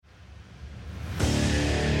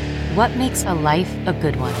What makes a life a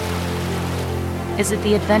good one? Is it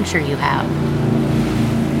the adventure you have?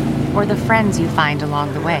 Or the friends you find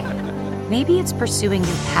along the way? Maybe it's pursuing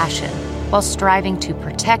your passion while striving to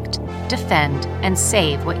protect, defend, and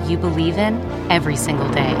save what you believe in every single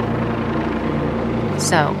day.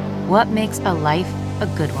 So, what makes a life a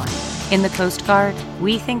good one? In the Coast Guard,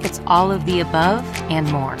 we think it's all of the above and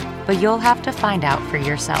more, but you'll have to find out for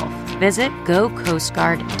yourself. Visit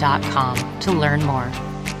gocoastguard.com to learn more.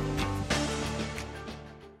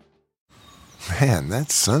 Man,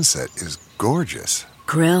 that sunset is gorgeous.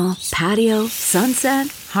 Grill, patio, sunset.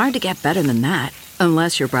 Hard to get better than that.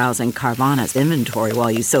 Unless you're browsing Carvana's inventory while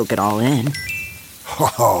you soak it all in.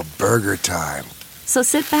 Oh, burger time. So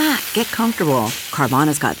sit back, get comfortable.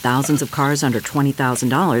 Carvana's got thousands of cars under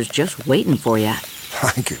 $20,000 just waiting for you.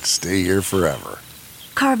 I could stay here forever.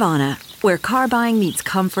 Carvana, where car buying meets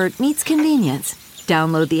comfort meets convenience.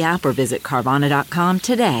 Download the app or visit Carvana.com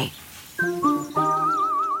today.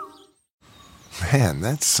 Man,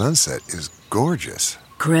 that sunset is gorgeous.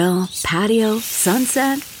 Grill, patio,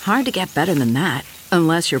 sunset. Hard to get better than that.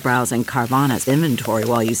 Unless you're browsing Carvana's inventory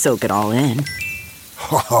while you soak it all in.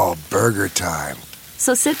 Oh, burger time.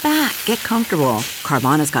 So sit back, get comfortable.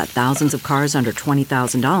 Carvana's got thousands of cars under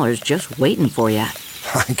 $20,000 just waiting for you.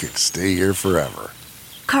 I could stay here forever.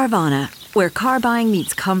 Carvana, where car buying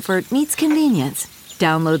meets comfort meets convenience.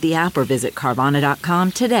 Download the app or visit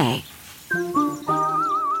Carvana.com today.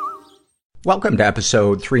 Welcome to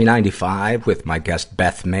episode 395 with my guest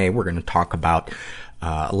Beth May. We're going to talk about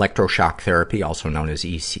electroshock therapy, also known as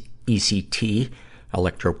ECT,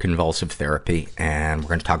 electroconvulsive therapy, and we're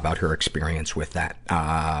going to talk about her experience with that.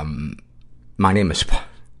 My name is...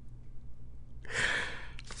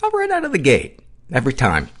 I'm right out of the gate. Every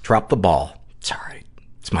time. Drop the ball. It's all right.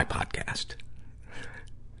 It's my podcast.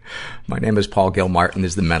 My name is Paul Gilmartin.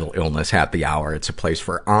 This is the Mental Illness Happy Hour. It's a place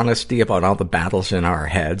for honesty about all the battles in our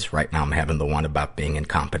heads. Right now I'm having the one about being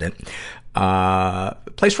incompetent. A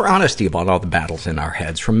place for honesty about all the battles in our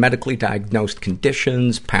heads, from medically diagnosed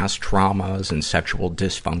conditions, past traumas, and sexual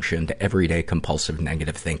dysfunction to everyday compulsive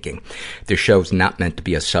negative thinking. This show's not meant to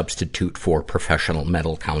be a substitute for professional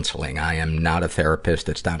mental counseling. I am not a therapist.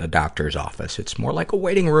 It's not a doctor's office. It's more like a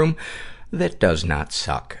waiting room that does not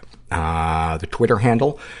suck. The Twitter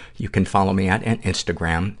handle you can follow me at and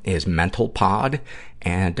Instagram is mentalpod,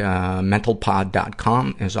 and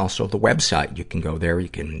mentalpod.com is also the website. You can go there. You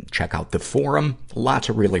can check out the forum. Lots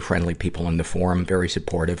of really friendly people in the forum, very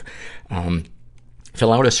supportive.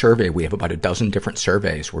 Fill out a survey. We have about a dozen different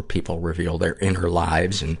surveys where people reveal their inner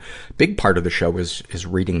lives, and a big part of the show is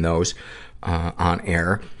reading those on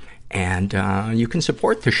air. And you can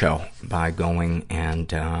support the show by going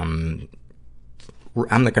and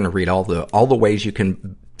I'm not going to read all the ways you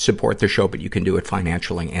can support the show, but you can do it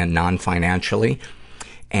financially and non-financially.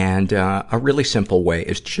 And a really simple way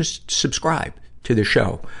is just subscribe to the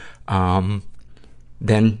show. Then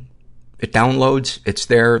it downloads, it's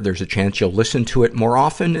there, there's a chance you'll listen to it more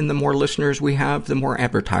often, and the more listeners we have, the more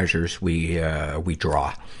advertisers we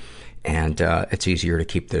draw. And it's easier to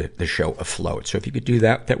keep the show afloat. So if you could do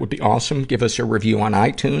that, that would be awesome. Give us a review on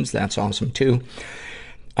iTunes, that's awesome too.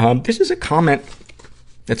 This is a comment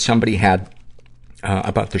that somebody had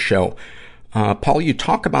about the show. Paul, you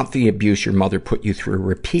talk about the abuse your mother put you through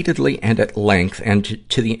repeatedly and at length, and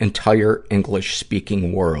to the entire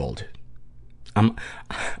English-speaking world. I'm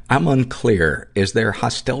unclear. Is there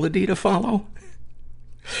hostility to follow?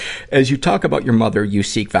 As you talk about your mother, you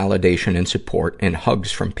seek validation and support and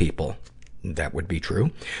hugs from people. That would be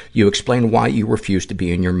true. You explain why you refuse to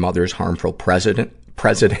be in your mother's harmful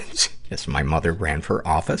presidents. Yes, my mother ran for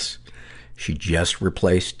office. She just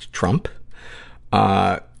replaced Trump.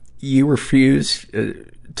 You refuse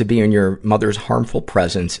to be in your mother's harmful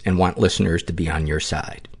presence and want listeners to be on your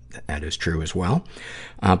side. That is true as well.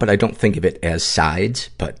 But I don't think of it as sides.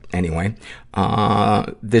 But anyway,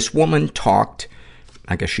 this woman talked,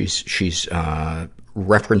 I guess she's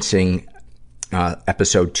referencing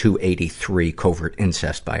episode 283, Covert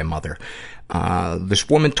Incest by a Mother. This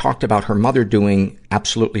woman talked about her mother doing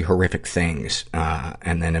absolutely horrific things,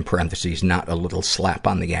 and then in parentheses, not a little slap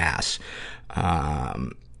on the ass.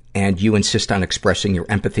 And you insist on expressing your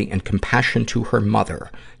empathy and compassion to her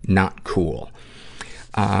mother. Not cool.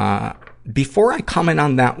 Before I comment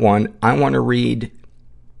on that one, I want to read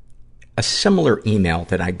a similar email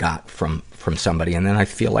that I got from somebody, and then I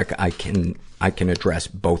feel like I can address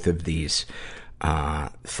both of these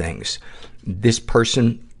things. This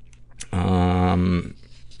person, how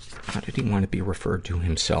did he want to be referred to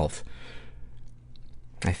himself?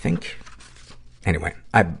 I think, anyway,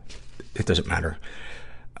 it doesn't matter.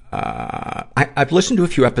 I've listened to a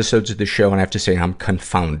few episodes of the show, and I have to say I'm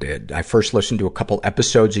confounded. I first listened to a couple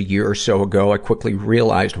episodes a year or so ago. I quickly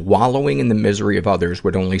realized wallowing in the misery of others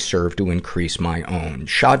would only serve to increase my own.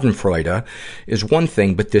 Schadenfreude is one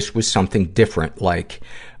thing, but this was something different, like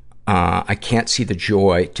I can't see the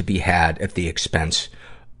joy to be had at the expense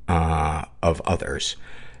of others.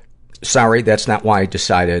 Sorry, that's not why I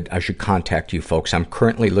decided I should contact you folks. I'm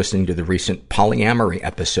currently listening to the recent polyamory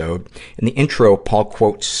episode. In the intro, Paul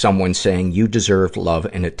quotes someone saying, "You deserve love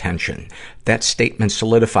and attention." That statement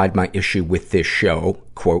solidified my issue with this show,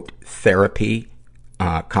 quote, therapy,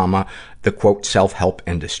 the quote, self-help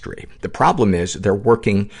industry. The problem is they're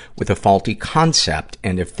working with a faulty concept,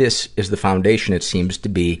 and if this is the foundation, it seems to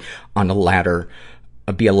be on a ladder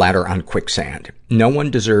on quicksand. No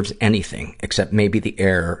one deserves anything except maybe the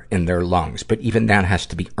air in their lungs, but even that has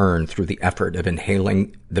to be earned through the effort of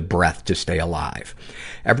inhaling the breath to stay alive.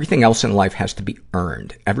 Everything else in life has to be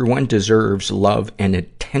earned. Everyone deserves love and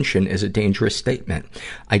attention is a dangerous statement.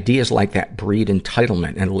 Ideas like that breed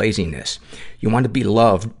entitlement and laziness. You want to be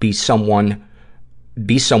loved, be someone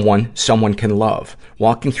someone can love.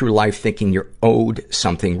 Walking through life thinking you're owed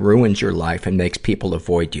something ruins your life and makes people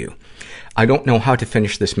avoid you. I don't know how to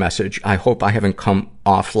finish this message. I hope I haven't come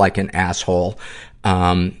off like an asshole.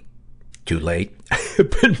 Too late.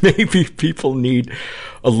 But maybe people need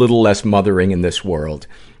a little less mothering in this world.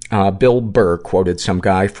 Bill Burr quoted some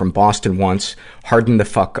guy from Boston once, "Harden the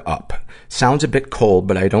fuck up." Sounds a bit cold,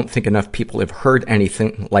 but I don't think enough people have heard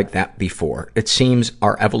anything like that before. It seems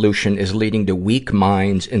our evolution is leading to weak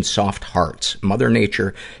minds and soft hearts. Mother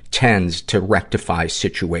Nature tends to rectify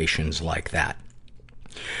situations like that.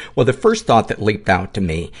 Well, the first thought that leaped out to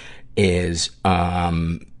me is,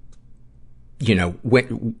 when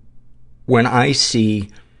I see,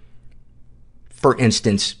 for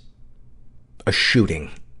instance, a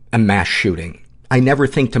shooting, a mass shooting, I never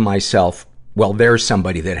think to myself, well, there's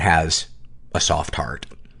somebody that has a soft heart.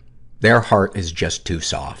 Their heart is just too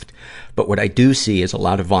soft. But what I do see is a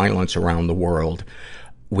lot of violence around the world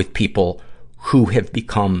with people who have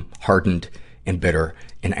become hardened and bitter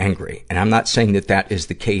and angry. And I'm not saying that that is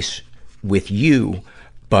the case with you,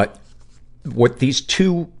 but what these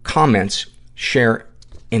two comments share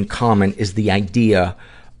in common is the idea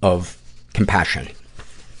of compassion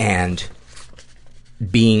and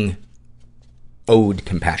being owed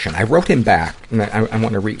compassion. I wrote him back, and I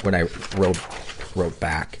want to read what I wrote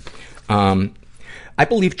back. I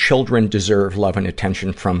believe children deserve love and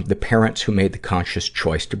attention from the parents who made the conscious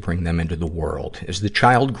choice to bring them into the world. As the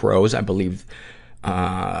child grows, I believe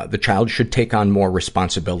the child should take on more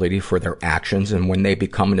responsibility for their actions, and when they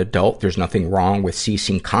become an adult, there's nothing wrong with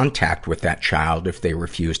ceasing contact with that child if they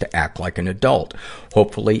refuse to act like an adult.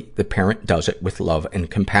 Hopefully, the parent does it with love and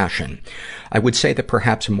compassion. I would say that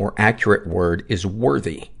perhaps a more accurate word is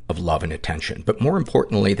worthy of love and attention, but more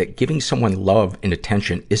importantly, that giving someone love and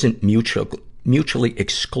attention isn't mutually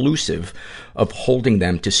exclusive of holding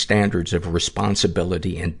them to standards of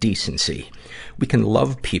responsibility and decency. We can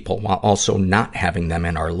love people while also not having them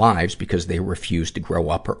in our lives because they refuse to grow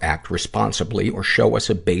up or act responsibly or show us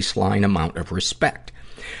a baseline amount of respect.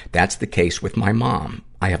 That's the case with my mom.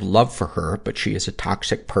 I have love for her, but she is a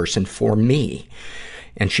toxic person for me.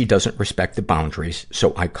 And she doesn't respect the boundaries,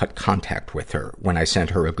 so I cut contact with her. When I sent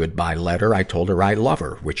her a goodbye letter, I told her I love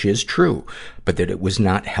her, which is true, but that it was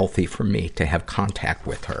not healthy for me to have contact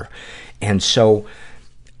with her. And so,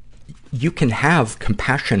 you can have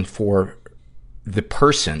compassion for the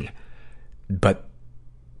person, but,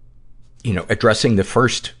 addressing the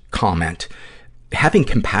first comment, having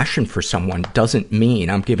compassion for someone doesn't mean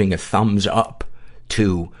I'm giving a thumbs up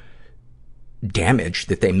to damage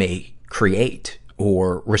that they may create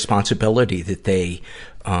or responsibility that they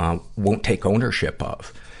won't take ownership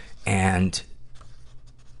of. And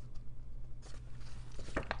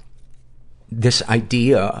this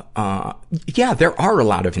idea, there are a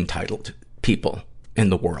lot of entitled people in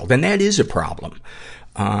the world, and that is a problem.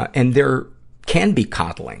 And there can be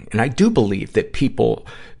coddling. And I do believe that people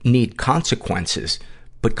need consequences,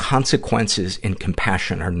 but consequences and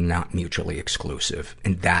compassion are not mutually exclusive.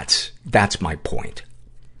 And that's my point.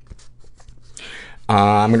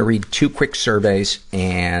 I'm going to read 2 quick surveys,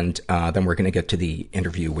 and then we're going to get to the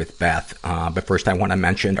interview with Beth. But first, I want to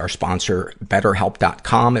mention our sponsor,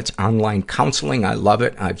 BetterHelp.com. It's online counseling. I love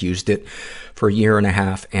it. I've used it for a year and a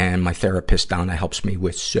half, and my therapist, Donna, helps me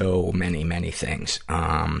with so many, many things.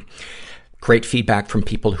 Great feedback from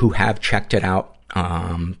people who have checked it out.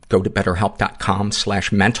 Go to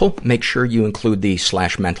betterhelp.com/mental. Make sure you include the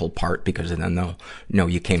 /mental part, because then they'll know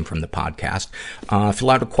you came from the podcast. Fill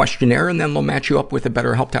out a questionnaire, and then they'll match you up with a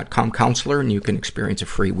betterhelp.com counselor, and you can experience a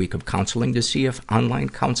free week of counseling to see if online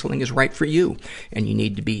counseling is right for you. And you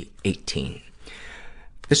need to be 18.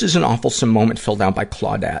 This is an awfulsome moment filled out by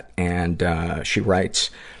Claudette, and she writes,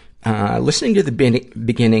 listening to the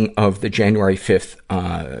beginning of the January 5th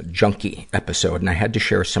Junkie episode, and I had to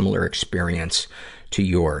share a similar experience to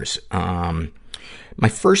yours. My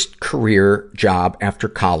first career job after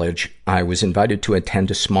college, I was invited to attend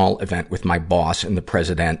a small event with my boss and the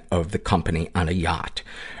president of the company on a yacht.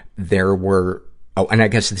 There were and I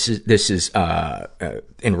guess this is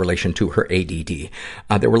in relation to her ADD.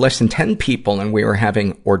 There were less than 10 people, and we were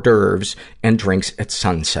having hors d'oeuvres and drinks at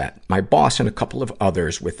sunset. My boss and a couple of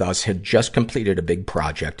others with us had just completed a big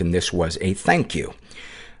project, and this was a thank you.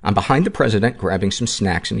 I'm behind the president, grabbing some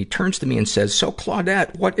snacks, and he turns to me and says, "So,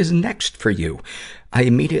 Claudette, what is next for you?" I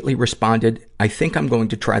immediately responded, "I think I'm going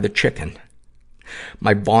to try the chicken."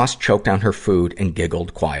 My boss choked on her food and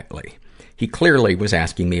giggled quietly. He clearly was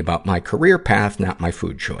asking me about my career path, not my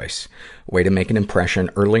food choice. Way to make an impression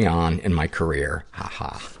early on in my career. Ha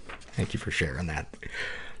ha. Thank you for sharing that.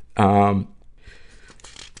 And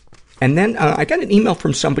then I got an email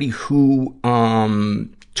from somebody who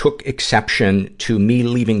took exception to me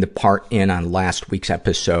leaving the part in on last week's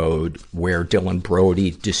episode where Dylan Brody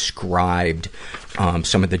described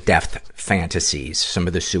some of the death fantasies, some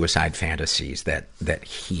of the suicide fantasies that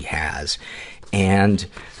he has. And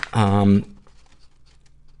I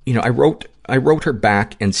wrote her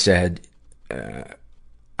back and said,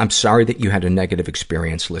 I'm sorry that you had a negative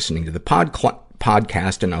experience listening to the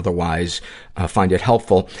podcast and otherwise find it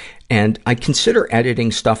helpful. And I consider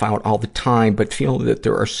editing stuff out all the time, but feel that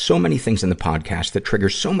there are so many things in the podcast that trigger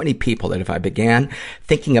so many people that if I began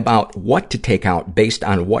thinking about what to take out based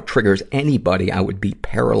on what triggers anybody, I would be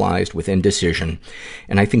paralyzed with indecision.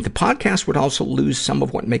 And I think the podcast would also lose some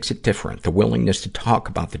of what makes it different, the willingness to talk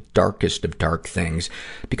about the darkest of dark things,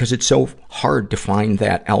 because it's so hard to find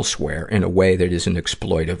that elsewhere in a way that isn't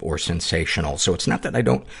exploitive or sensational. So it's not that I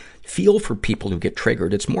don't feel for people who get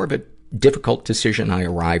triggered. It's more of a difficult decision I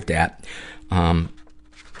arrived at.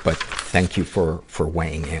 But thank you for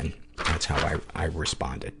weighing in. That's how I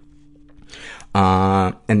responded.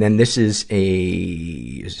 And then this is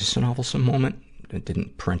this an awfulsome moment? It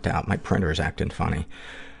didn't print out. My printer is acting funny.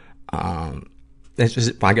 I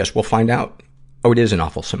guess we'll find out. Oh, it is an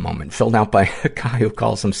awfulsome moment. Filled out by a guy who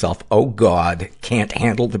calls himself, "Oh God, can't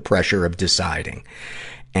handle the pressure of deciding."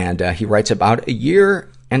 And he writes, about a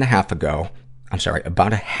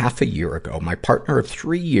half a year ago, my partner of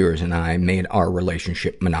 3 years and I made our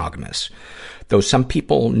relationship monogamous. Though some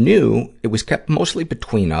people knew, it was kept mostly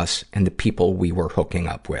between us and the people we were hooking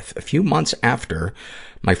up with. A few months after,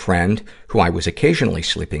 my friend, who I was occasionally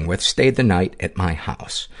sleeping with, stayed the night at my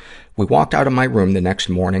house. We walked out of my room the next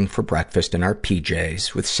morning for breakfast in our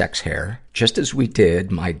PJs with sex hair, just as we did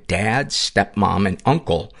my dad, stepmom, and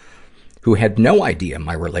uncle, who had no idea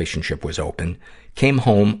my relationship was open, came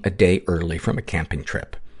home a day early from a camping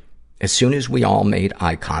trip. As soon as we all made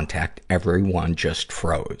eye contact, everyone just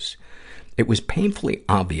froze. It was painfully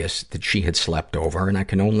obvious that she had slept over, and I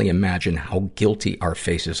can only imagine how guilty our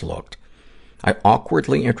faces looked. I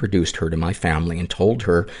awkwardly introduced her to my family and told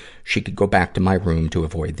her she could go back to my room to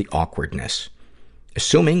avoid the awkwardness.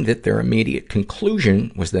 Assuming that their immediate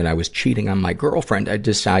conclusion was that I was cheating on my girlfriend, I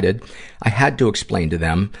decided I had to explain to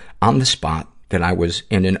them on the spot that I was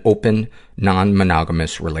in an open,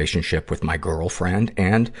 non-monogamous relationship with my girlfriend,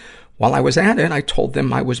 and while I was at it, I told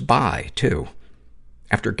them I was bi, too.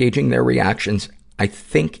 After gauging their reactions, I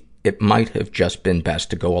think it might have just been best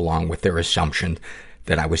to go along with their assumption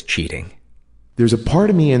that I was cheating. There's a part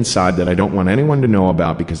of me inside that I don't want anyone to know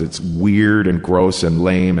about because it's weird and gross and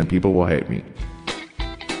lame and people will hate me.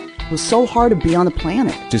 It was so hard to be on the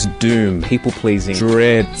planet. Just doom, people-pleasing,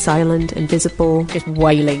 dread. Silent, invisible, just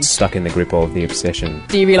wailing. Stuck in the grip of the obsession.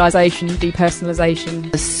 Derealization,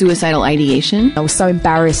 depersonalization. Suicidal ideation. I was so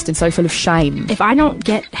embarrassed and so full of shame. If I don't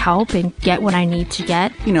get help and get what I need to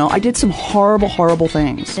get, I did some horrible, horrible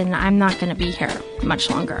things. Then I'm not going to be here much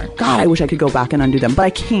longer. God, I wish I could go back and undo them, but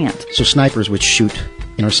I can't. So snipers would shoot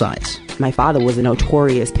in our sides. My father was a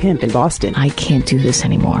notorious pimp in Boston. I can't do this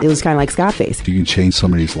anymore. It was kind of like Scarface. You can change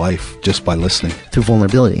somebody's life just by listening. Through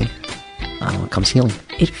vulnerability comes healing.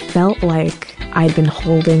 It felt like I'd been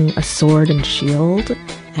holding a sword and shield,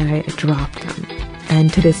 and I dropped them.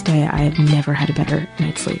 And to this day, I have never had a better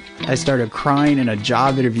night's sleep. I started crying in a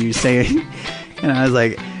job interview saying, and I was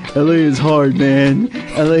like, LA is hard, man.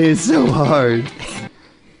 LA is so hard.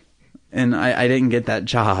 And I didn't get that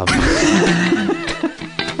job.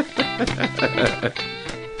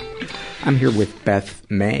 I'm here with Beth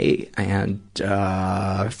May, and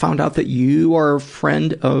found out that you are a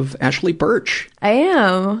friend of Ashley Birch. I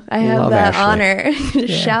am. I have Love that Ashley. honor.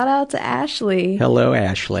 Shout out to Ashley. Hello,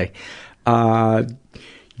 Ashley.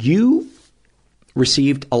 You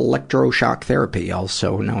received electroshock therapy,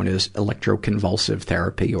 also known as electroconvulsive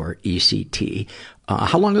therapy, or ECT.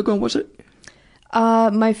 How long ago was it?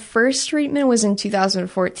 My first treatment was in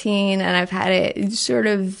 2014, and I've had it sort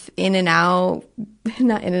of in and out,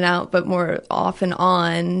 not in and out, but more off and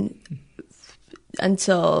on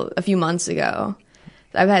until a few months ago.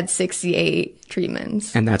 I've had 68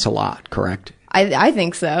 treatments. And that's a lot, correct? I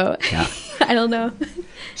think so. Yeah. I don't know.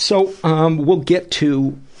 So we'll get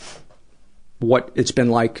to what it's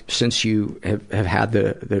been like since you have had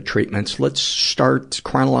the treatments. Let's start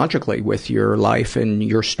chronologically with your life and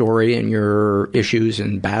your story and your issues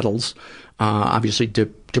and battles. Obviously,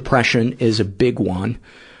 depression is a big one.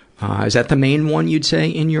 Is that the main one you'd say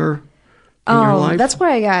in your life? That's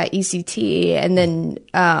why I got ECT, and then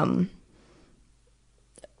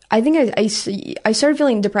I think I started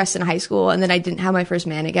feeling depressed in high school, and then I didn't have my first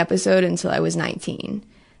manic episode until I was 19.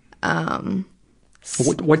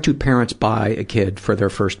 What do parents buy a kid for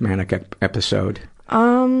their first manic episode? I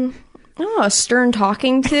don't know, a stern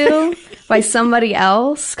talking to by somebody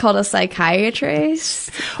else called a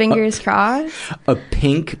psychiatrist. Fingers crossed. A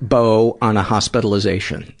pink bow on a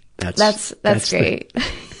hospitalization. That's great.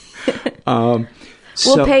 We'll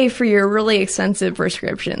We'll pay for your really expensive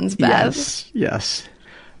prescriptions, Beth. Yes.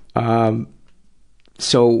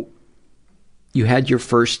 So you had your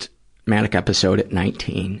first manic episode at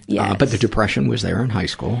 19. Yes. But the depression was there in high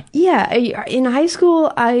school. Yeah. In high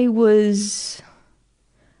school, I was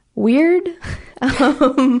weird.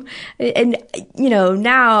 And,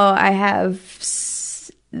 now I have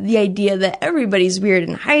the idea that everybody's weird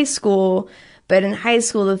in high school. But in high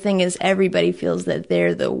school, the thing is, everybody feels that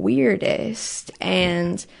they're the weirdest.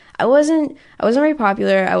 And I wasn't very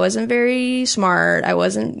popular. I wasn't very smart. I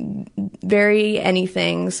wasn't very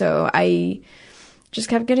anything. So I just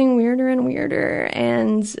kept getting weirder and weirder.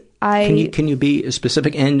 And Can you be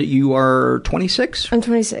specific? And you are 26? I'm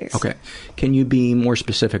 26. Okay. Can you be more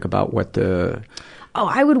specific about what the... Oh,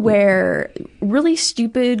 I would wear really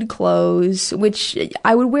stupid clothes, which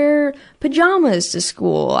I would wear pajamas to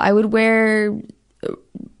school. I would wear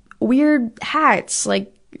weird hats.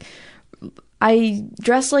 Like, I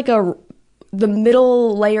dressed like the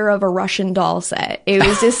middle layer of a Russian doll set. It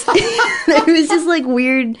was just, it was just like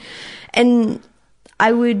weird. And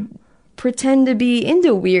I would pretend to be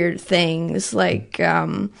into weird things like,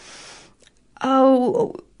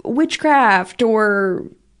 witchcraft, or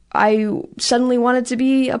I suddenly wanted to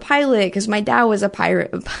be a pilot because my dad was a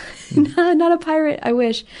pirate. Not a pirate, I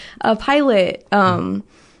wish. A pilot. And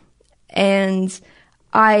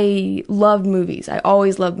I loved movies. I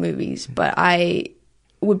always loved movies, but I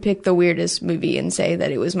would pick the weirdest movie and say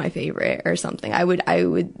that it was my favorite or something. I would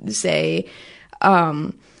say,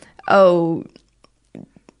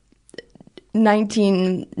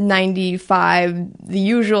 1995, The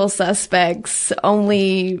Usual Suspects,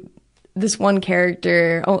 only this one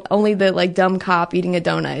character, only the like dumb cop eating a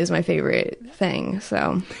donut is my favorite thing.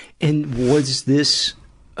 So, and was this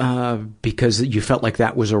because you felt like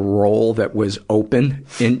that was a role that was open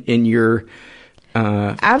in your?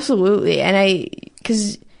 Absolutely, and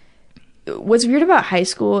because what's weird about high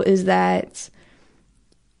school is that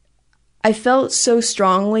I felt so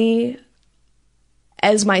strongly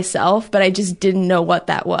as myself, but I just didn't know what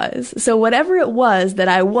that was. So whatever it was that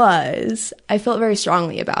I felt very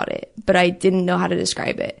strongly about it, but I didn't know how to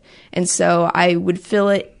describe it. And so I would fill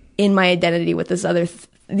it in my identity with these other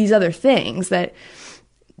things that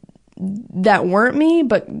weren't me,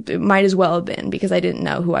 but it might as well have been because I didn't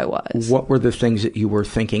know who I was. What were the things that you were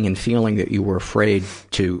thinking and feeling that you were afraid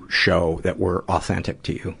to show that were authentic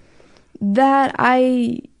to you? That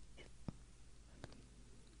I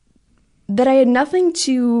had nothing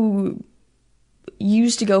to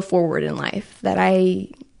use to go forward in life. That I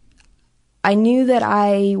knew that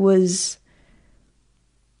I was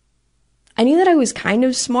kind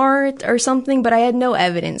of smart or something, but I had no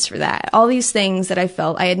evidence for that. All these things that I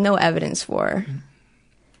felt I had no evidence for.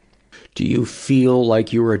 Do you feel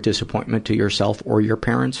like you were a disappointment to yourself or your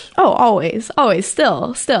parents? Oh, always,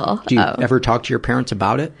 still. Do you ever talk to your parents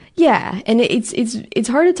about it? Yeah, and it's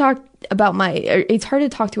hard to talk about it's hard to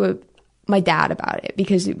talk to my dad about it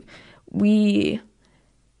because the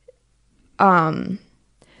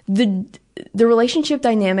relationship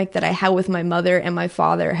dynamic that I had with my mother and my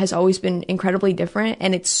father has always been incredibly different,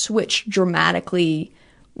 and it switched dramatically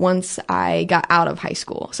once I got out of high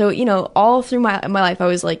school. So, all through my life, I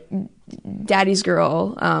was like daddy's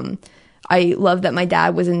girl. I love that my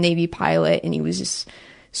dad was a Navy pilot, and he was just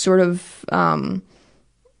sort of,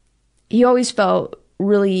 he always felt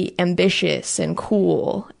really ambitious and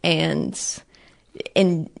cool, and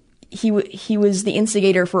he was the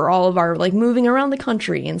instigator for all of our like moving around the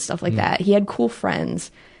country and stuff like that. He had cool friends.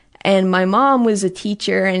 And my mom was a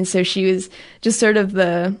teacher, and so she was just sort of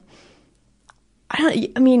I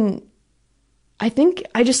think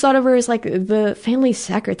I just thought of her as like the family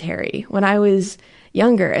secretary when I was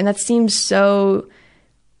younger. And that seems so,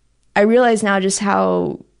 I realize now just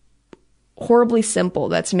how horribly simple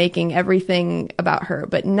that's making everything about her.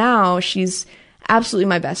 But now she's absolutely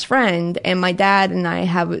my best friend, and my dad and I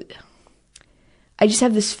just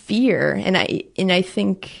have this fear, and I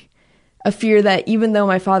think a fear that even though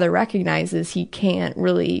my father recognizes, he can't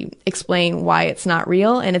really explain why it's not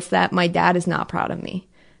real. And it's that my dad is not proud of me,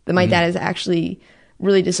 that my dad is actually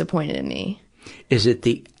really disappointed in me. Is it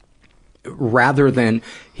rather than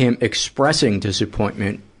him expressing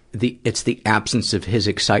disappointment, it's the absence of his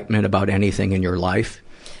excitement about anything in your life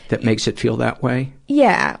that makes it feel that way?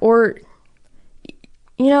 Yeah. Or,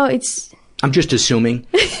 I'm just assuming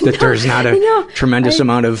that there's not a tremendous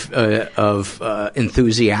amount of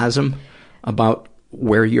enthusiasm about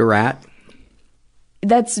where you're at.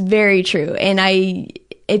 That's very true. And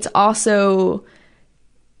it's also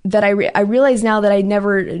that I realize now that I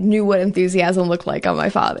never knew what enthusiasm looked like on my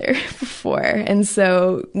father before. And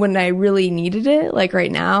so when I really needed it, like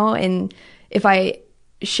right now, and if I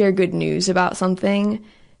share good news about something,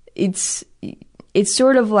 it's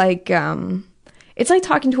sort of like, it's like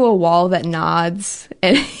talking to a wall that nods,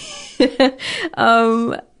 and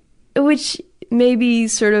which may be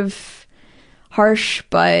sort of harsh,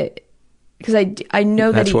 but because I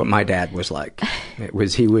know that's what my dad was like.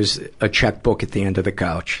 He was a checkbook at the end of the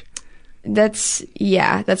couch. That's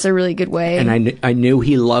a really good way. And I knew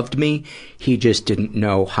he loved me. He just didn't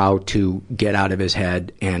know how to get out of his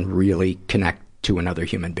head and really connect to another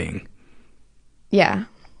human being. Yeah,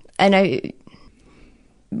 and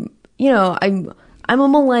I'm a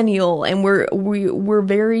millennial, and we're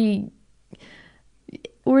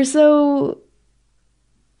so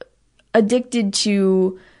addicted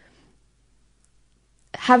to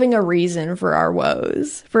having a reason for our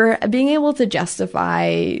woes, for being able to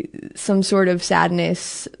justify some sort of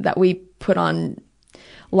sadness that we put on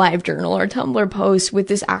LiveJournal or Tumblr posts with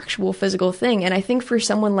this actual physical thing. And I think for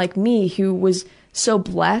someone like me who was so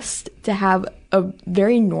blessed to have a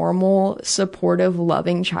very normal, supportive,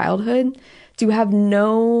 loving childhood, to have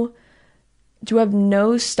no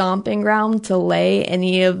stomping ground to lay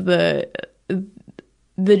any of the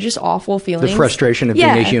just awful feelings. The frustration of being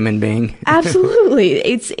a human being. Absolutely.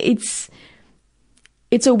 It's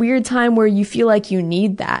a weird time where you feel like you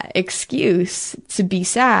need that excuse to be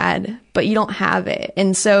sad, but you don't have it.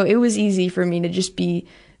 And so it was easy for me to just be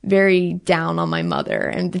very down on my mother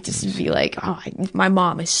and to just be like, oh, my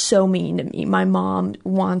mom is so mean to me. My mom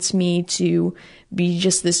wants me to be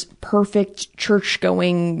just this perfect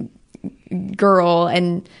church-going girl,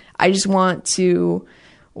 and I just want to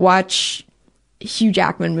watch Hugh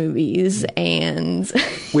Jackman movies and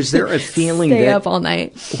was there a feeling stay up all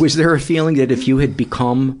night. Was there a feeling that if you had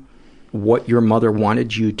become what your mother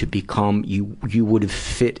wanted you to become, you would have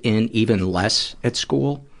fit in even less at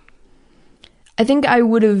school? I think I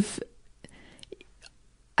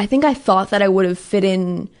thought that I would have fit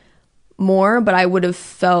in more, but I would have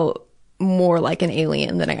felt more like an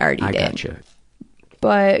alien than I already did. I gotcha.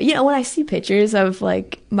 But when I see pictures of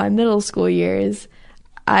like my middle school years,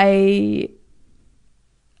 I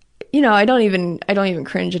don't even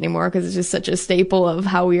cringe anymore because it's just such a staple of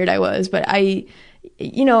how weird I was. But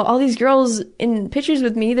all these girls in pictures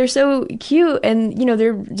with me, they're so cute, and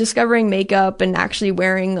they're discovering makeup and actually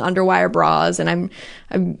wearing underwire bras, and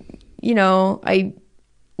I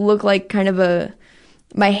look like kind of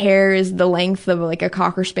my hair is the length of like a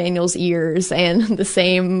Cocker Spaniel's ears, and the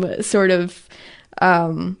same sort of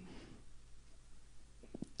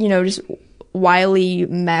just wily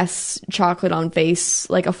mess, chocolate on face,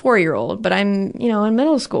 like a 4-year-old, but I'm in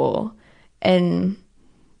middle school, and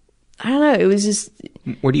I don't know, it was just...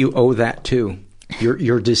 What do you owe that to?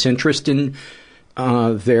 Your disinterest in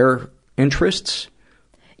their interests?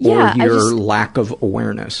 Or your lack of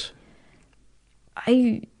awareness?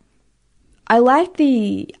 I lacked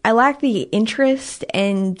the interest,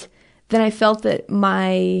 and then I felt that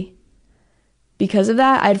because of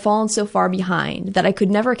that, I'd fallen so far behind that I could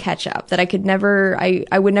never catch up, that I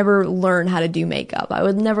would never learn how to do makeup. I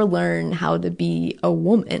would never learn how to be a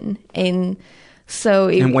woman. And so...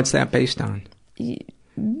 And what's that based on?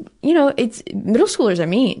 It's... Middle schoolers are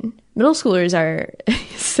mean. Middle schoolers are...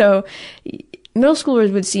 So, middle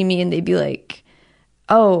schoolers would see me and they'd be like,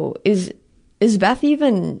 oh, is Beth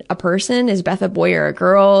even a person? Is Beth a boy or a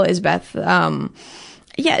girl? Is Beth,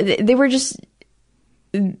 they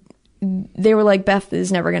were like, Beth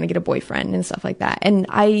is never going to get a boyfriend and stuff like that. And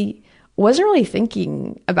I wasn't really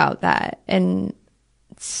thinking about that. And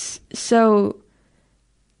so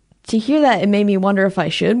to hear that, it made me wonder if I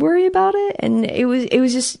should worry about it. And it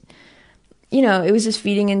was just, it was just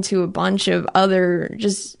feeding into a bunch of other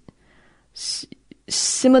just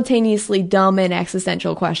simultaneously dumb and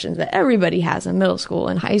existential questions that everybody has in middle school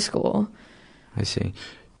and high school. I see.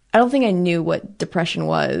 I don't think I knew what depression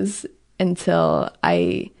was until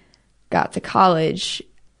I got to college.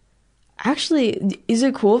 Actually, is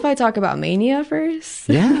it cool if I talk about mania first?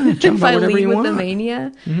 Yeah, jump if on I whatever lead you with want. the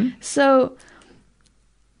mania. Mm-hmm. So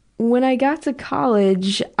when I got to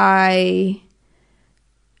college, I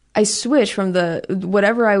switched from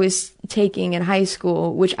whatever I was taking in high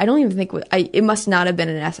school, which I don't even think it must not have been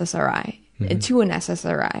an SSRI, to an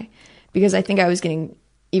SSRI, because I think I was getting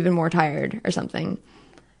even more tired or something.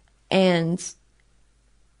 And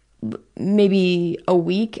maybe a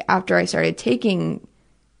week after I started taking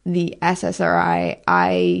the SSRI,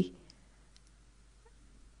 I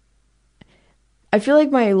feel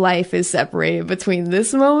like my life is separated between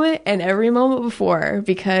this moment and every moment before,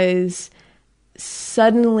 because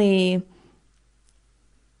suddenly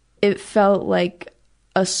it felt like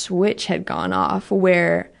a switch had gone off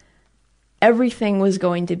where everything was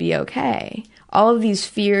going to be okay. All of these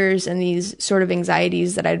fears and these sort of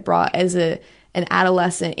anxieties that I'd brought as an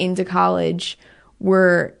adolescent into college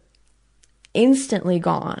were instantly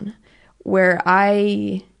gone, where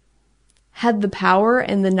I had the power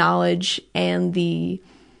and the knowledge and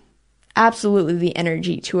absolutely the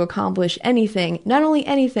energy to accomplish anything, not only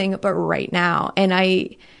anything, but right now. And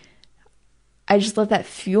I just let that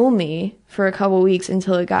fuel me for a couple weeks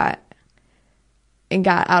until it got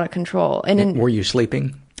out of control. And were you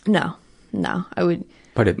sleeping? No, I would.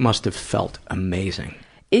 But it must have felt amazing.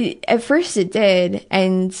 At first it did,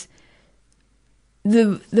 and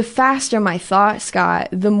the faster my thoughts got,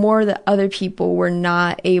 the more that other people were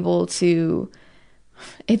not able to.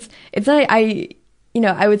 It's not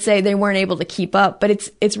I would say they weren't able to keep up, but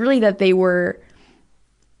it's really that they were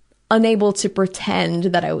unable to pretend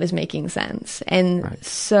that I was making sense, and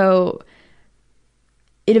so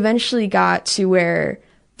it eventually got to where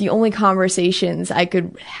the only conversations I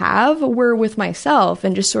could have were with myself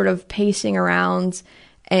and just sort of pacing around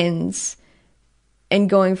and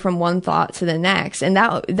going from one thought to the next. And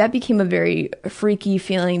that became a very freaky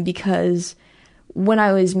feeling, because when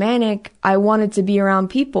I was manic, I wanted to be around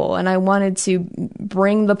people and I wanted to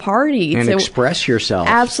bring the party. And express yourself.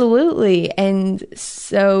 Absolutely. And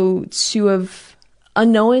so to have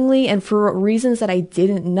unknowingly, and for reasons that I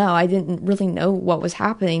didn't know, I didn't really know what was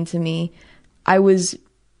happening to me, it was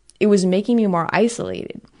making me more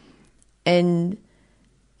isolated. And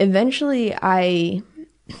eventually I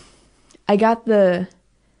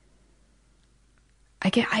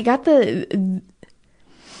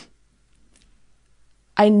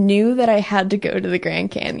knew that I had to go to the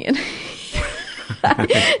Grand Canyon.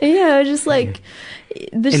 Yeah, just like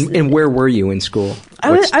this. And where were you in school?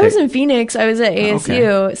 I was in Phoenix. I was at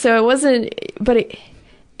ASU. Okay. So it wasn't, but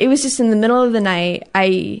it was just in the middle of the night.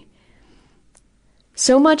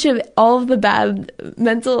 So much of all of the bad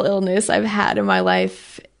mental illness I've had in my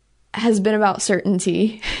life has been about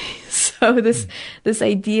certainty. So this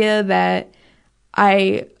idea that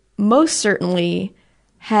I most certainly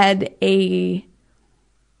had a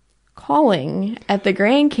calling at the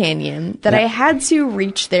Grand Canyon, that I had to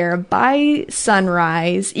reach there by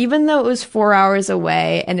sunrise, even though it was 4 hours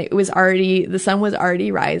away and the sun was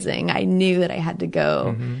already rising. I knew that I had to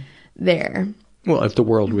go there. Well, if the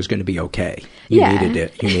world was going to be okay, you needed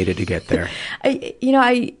it. You needed to get there.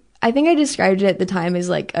 I think I described it at the time as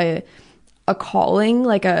like a calling,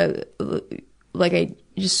 like I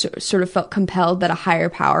just sort of felt compelled that a higher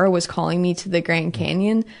power was calling me to the Grand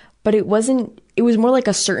Canyon, but it wasn't. It was more like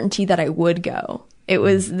a certainty that I would go. It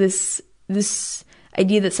was this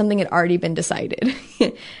idea that something had already been decided.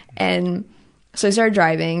 And so I started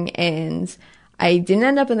driving, and I didn't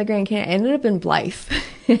end up in the Grand Canyon. I ended up in Blythe.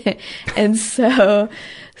 And so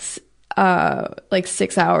like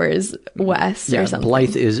 6 hours west or something.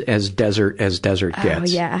 Blythe is as desert gets. Oh,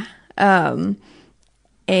 yeah.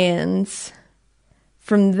 And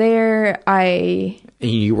from there,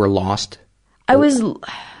 You were lost?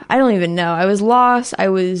 I don't even know. I was lost.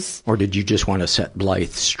 Or did you just want to set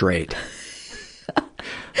Blythe straight?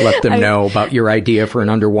 Let them know about your idea for an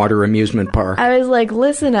underwater amusement park. I was like,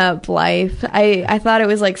 listen up, Blythe. I thought it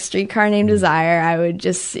was like Streetcar Named Desire. I would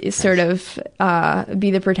just sort of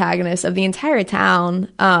be the protagonist of the entire town.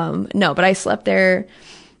 No, but I slept there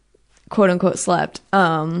quote unquote slept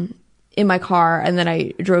in my car, and then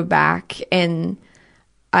I drove back, and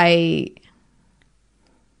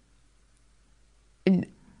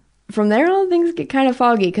from there on things get kind of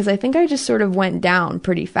foggy because I think I just sort of went down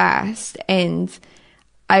pretty fast, and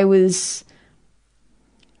I was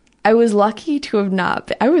lucky to have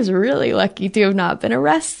not I was really lucky to have not been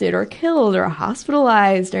arrested or killed or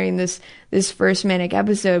hospitalized during this first manic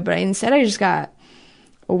episode, but instead I just got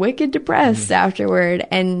wicked depressed afterward.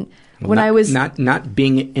 And when I was not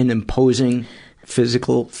being an imposing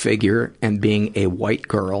physical figure and being a white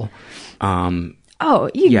girl, you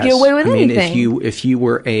can get away with anything. If you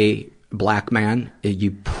were a black man,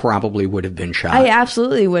 you probably would have been shot. I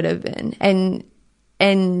absolutely would have been.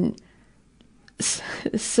 And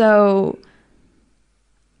so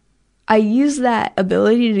I use that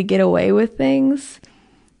ability to get away with things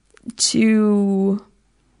to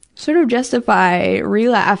sort of justify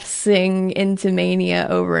relapsing into mania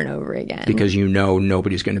over and over again. Because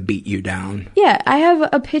nobody's going to beat you down. Yeah, I have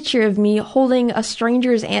a picture of me holding a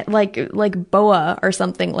stranger's like boa or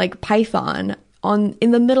something, like python,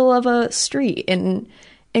 in the middle of a street in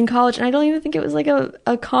college, and I don't even think it was like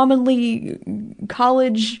a commonly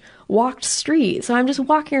college walked street. So I'm just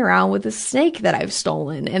walking around with a snake that I've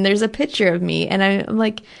stolen, and there's a picture of me, and I'm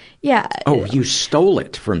like, yeah. Oh, you stole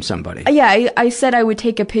it from somebody. Yeah, I said I would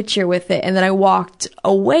take a picture with it, and then I walked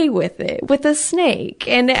away with it, with a snake.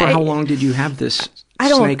 And for how long did you have this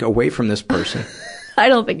snake away from this person? I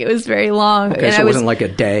don't think it was very long. Okay, and so it wasn't like a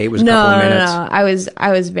day, it was a couple of minutes. No.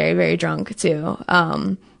 I was very, very drunk too.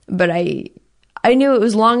 But I knew it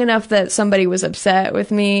was long enough that somebody was upset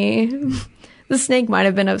with me. The snake might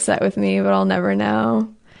have been upset with me, but I'll never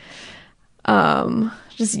know.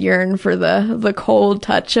 Just yearn for the cold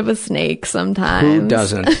touch of a snake sometimes. Who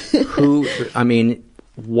doesn't? I mean,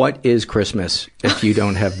 what is Christmas if you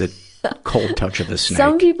don't have the cold touch of the snake?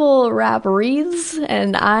 Some people wrap wreaths,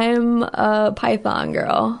 and I'm a python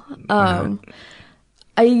girl. I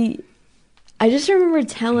just remember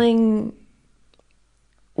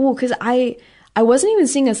because I wasn't even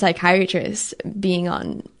seeing a psychiatrist being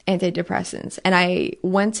on antidepressants, and I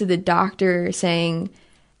went to the doctor saying,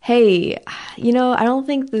 hey, I don't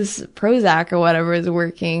think this Prozac or whatever is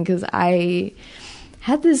working, because I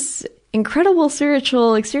had this incredible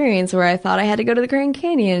spiritual experience where I thought I had to go to the Grand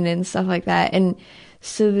Canyon and stuff like that. And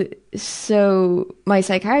so my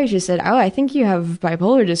psychiatrist said, oh, I think you have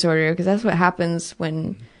bipolar disorder, because that's what happens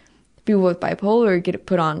when people with bipolar get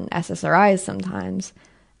put on SSRIs sometimes.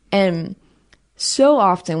 And so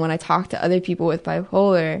often when I talk to other people with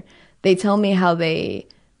bipolar, they tell me how they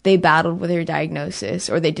battled with their diagnosis,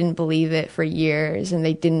 or they didn't believe it for years, and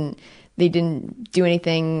they didn't do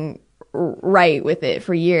anything right with it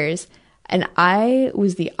for years. And I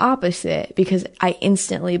was the opposite, because I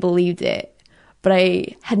instantly believed it, but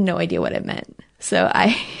I had no idea what it meant. So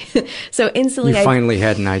instantly you finally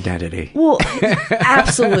had an identity. Well,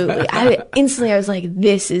 absolutely. I was like,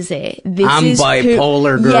 this is it. I'm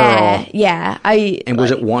bipolar girl. Yeah. And was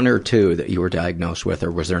it 1 or 2 that you were diagnosed with, or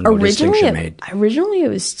was there no distinction made? Originally it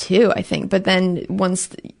was 2, I think. But then once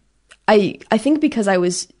I think because I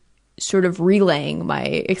was sort of relaying my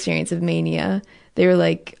experience of mania, they were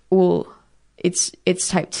like, well, it's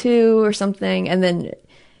type 2 or something. And then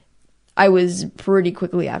I was pretty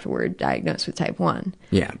quickly afterward diagnosed with type 1.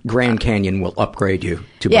 Yeah. Grand Canyon will upgrade you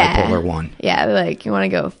to bipolar 1. Yeah. They're like, you want to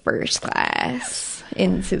go first class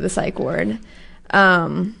into the psych ward.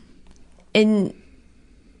 And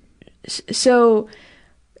so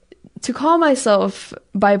to call myself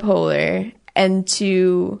bipolar and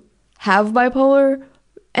to have bipolar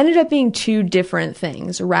ended up being 2 different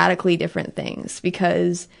things, radically different things,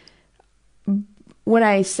 because when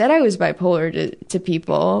I said I was bipolar to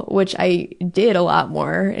people, which I did a lot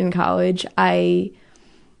more in college, I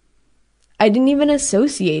didn't even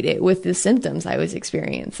associate it with the symptoms I was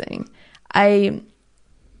experiencing. I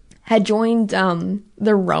had joined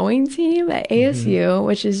the rowing team at ASU,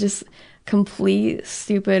 which is just complete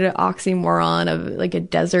stupid oxymoron of like a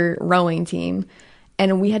desert rowing team.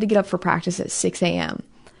 And we had to get up for practice at 6 a.m.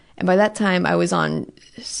 And by that time, I was on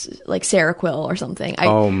like Seroquel or something.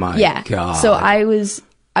 Oh my God. So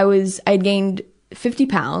I'd gained 50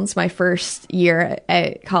 pounds my first year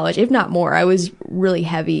at college, if not more. I was really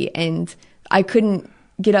heavy, and I couldn't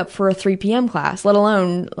get up for a 3 p.m. class, let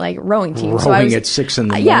alone like rowing team. Rowing at 6 in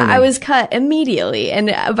the morning. Yeah, I was cut immediately.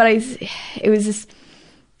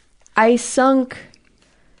 I sunk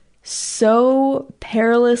so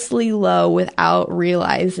perilously low without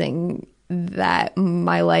realizing that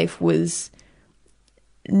my life was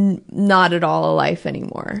not at all a life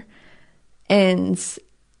anymore. And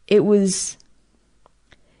it was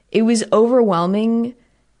overwhelming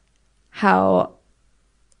how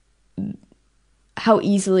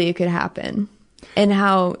easily it could happen. And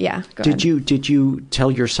how, yeah, go ahead. Did you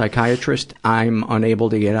tell your psychiatrist, I'm unable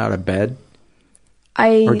to get out of bed?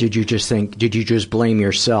 Or did you just blame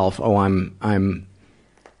yourself? Oh, I'm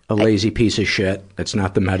a lazy piece of shit. That's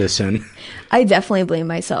not the medicine. I definitely blame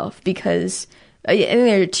myself because I think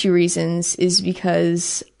there are two reasons. Is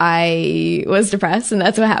because I was depressed, and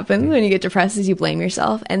that's what happens when you get depressed is you blame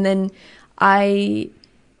yourself. And then I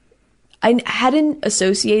hadn't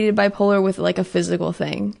associated bipolar with like a physical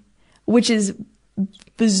thing, which is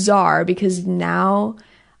bizarre because now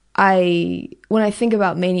when I think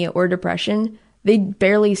about mania or depression, they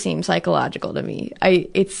barely seem psychological to me.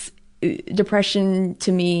 Depression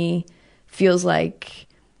to me feels like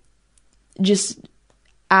just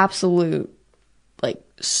absolute like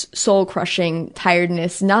soul crushing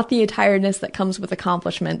tiredness, not the tiredness that comes with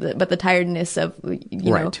accomplishment, but the tiredness of,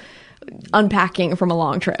 you know, unpacking from a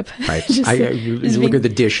long trip. Right. You look at the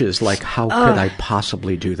dishes like, how could I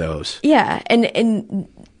possibly do those? Yeah. And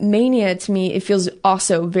mania to me, it feels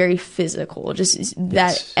also very physical, just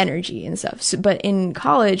that energy and stuff. So, but in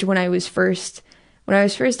college, when I was first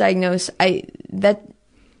diagnosed, that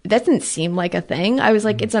didn't seem like a thing. I was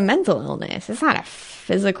like, it's a mental illness. It's not a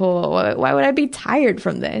physical. Why would I be tired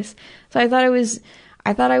from this? So I thought I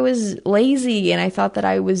was lazy, and I thought that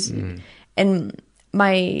I was, and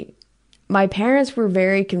my parents were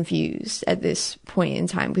very confused at this point in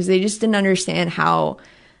time because they just didn't understand how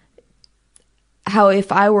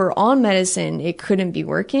if I were on medicine, it couldn't be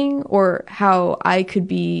working, or how I could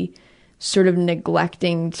be sort of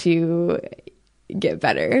neglecting to get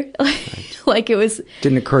better. Like it was...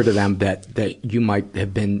 Didn't occur to them that you might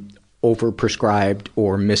have been overprescribed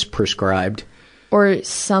or misprescribed. Or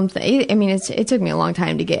something. I mean, it took me a long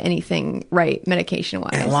time to get anything right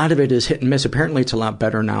medication-wise. And a lot of it is hit and miss. Apparently, it's a lot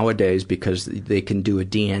better nowadays because they can do a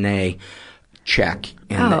DNA check,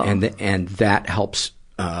 and that helps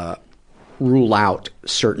rule out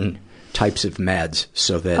certain types of meds,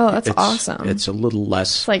 so that that's awesome. It's a little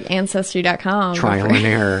less. It's like Ancestry.com. Trial and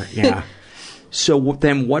error, yeah. So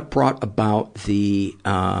then, what brought about the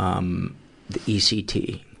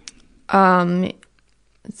ECT?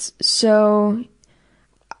 So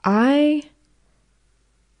I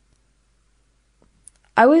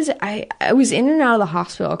was in and out of the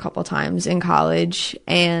hospital a couple times in college,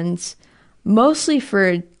 and mostly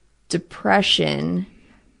for depression.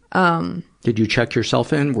 Did you check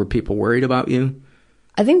yourself in? Were people worried about you?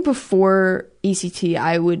 I think before ECT,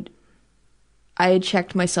 I had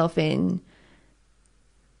checked myself in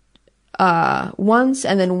once,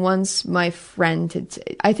 and then once my friend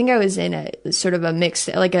I think I was in a sort of a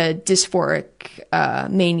mixed, like a dysphoric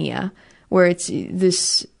mania, where it's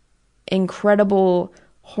this incredible,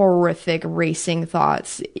 horrific, racing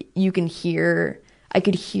thoughts. I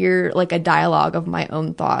could hear like a dialogue of my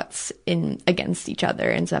own thoughts against each other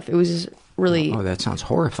and stuff. It was just really... Oh, that sounds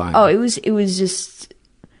horrifying. Oh, it was just...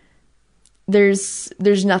 There's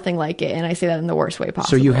nothing like it, and I say that in the worst way possible.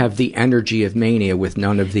 So you have the energy of mania with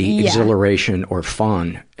none of the exhilaration or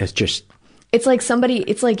fun. It's just... It's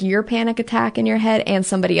like your panic attack in your head and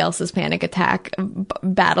somebody else's panic attack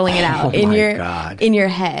battling it out in your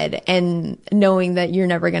head, and knowing that you're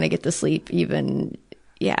never going to get to sleep even.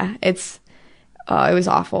 Yeah, it was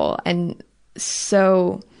awful. And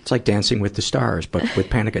so... It's like Dancing with the Stars, but with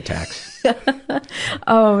panic attacks.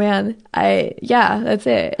 Oh man, that's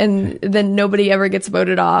it. And then nobody ever gets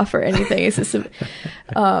voted off or anything. It's just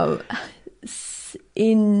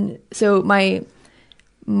so my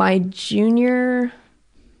junior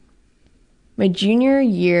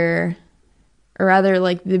year, or rather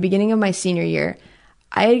like the beginning of my senior year,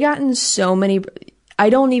 I had gotten so many. I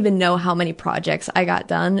don't even know how many projects I got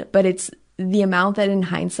done, but it's the amount that in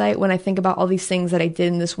hindsight, when I think about all these things that I did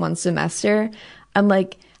in this one semester, I'm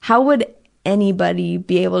like, how would anybody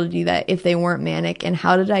be able to do that if they weren't manic? And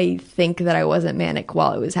how did I think that I wasn't manic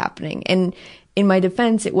while it was happening? And in my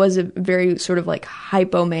defense, it was a very sort of like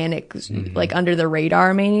hypomanic, like under the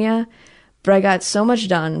radar mania, but I got so much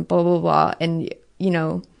done, blah, blah, blah. And,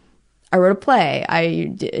 I wrote a play. I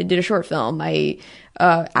did a short film. I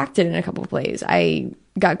acted in a couple of plays. I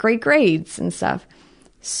got great grades and stuff.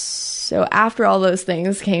 So after all those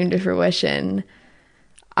things came to fruition,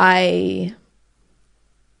 I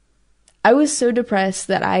was so depressed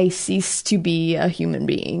that I ceased to be a human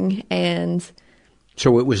being. And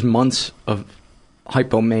so it was months of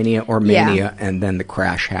hypomania or mania, and then the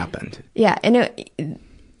crash happened. Yeah, and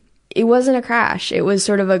it wasn't a crash. It was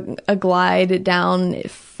sort of a glide down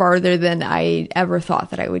farther than I ever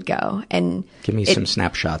thought that I would go. And give me some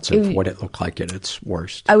snapshots of what it looked like at its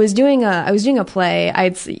worst. I was doing a play.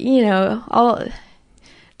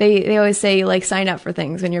 There They always say, like, sign up for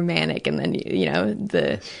things when you're manic, and then,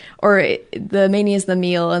 the mania is the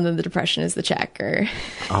meal, and then the depression is the check. Or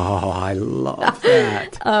oh, I love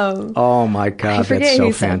that. Oh my God, I forget that's so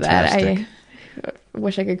who said fantastic. that. I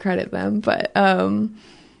wish I could credit them, but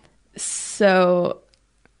so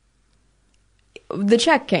the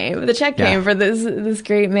check came. The check came for this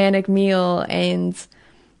great manic meal, and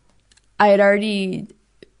I had already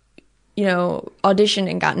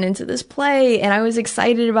auditioned and gotten into this play, and I was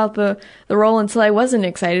excited about the role until I wasn't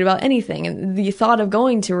excited about anything. And the thought of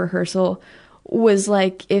going to rehearsal was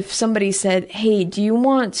like, if somebody said, hey, do you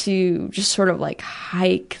want to just sort of like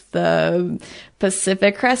hike the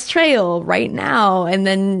Pacific Crest Trail right now, and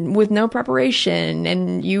then with no preparation,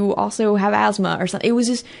 and you also have asthma or something.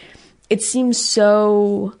 It seemed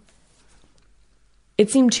too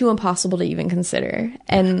impossible to even consider.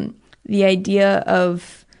 And the idea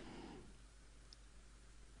of,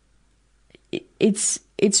 it's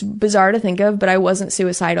bizarre to think of, but I wasn't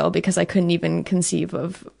suicidal because I couldn't even conceive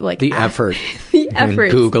of like the effort and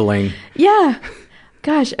Googling. Yeah.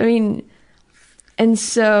 Gosh, I mean, and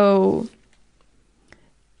so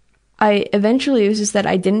it was just that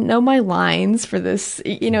I didn't know my lines for this,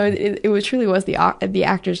 it truly was the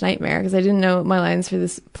actor's nightmare, because I didn't know my lines for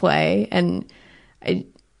this play. And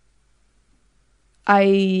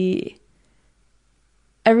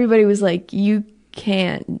everybody was like, you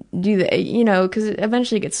can't do that, because it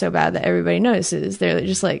eventually gets so bad that everybody notices. They're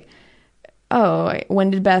just like, oh, when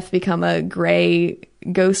did Beth become a gray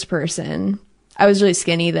ghost person? I was really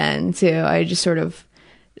skinny then too. I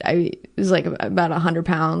was like about 100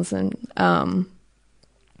 pounds, and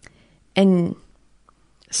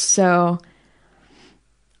so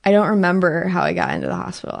I don't remember how I got into the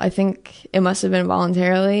hospital. I think it must have been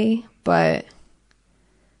voluntarily, but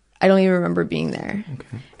I don't even remember being there.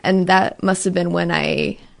 Okay. And that must have been when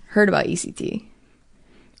I heard about ECT.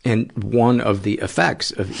 And one of the effects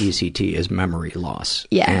of ECT is memory loss.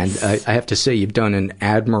 Yes. And I have to say, you've done an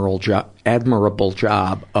admirable job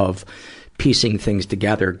of piecing things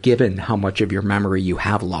together, given how much of your memory you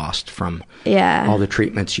have lost from all the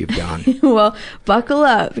treatments you've done. Well, buckle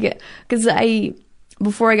up, because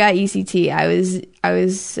before I got ECT, I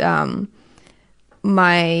was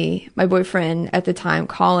my boyfriend at the time,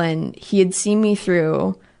 Colin. He had seen me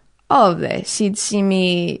through all of this. He'd seen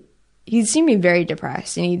me very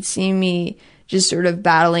depressed, and he'd seen me just sort of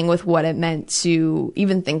battling with what it meant to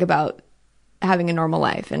even think about having a normal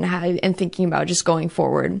life, and thinking about just going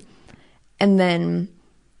forward. And then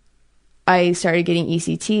I started getting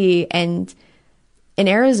ECT, and in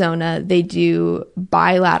Arizona, they do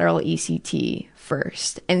bilateral ECT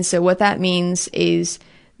first. And so what that means is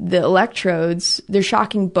the electrodes, they're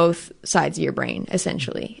shocking both sides of your brain,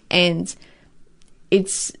 essentially. And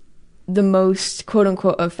it's the most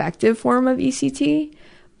quote-unquote effective form of ECT,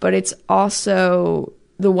 but it's also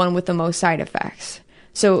the one with the most side effects.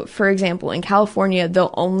 So, for example, in California,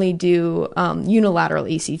 they'll only do unilateral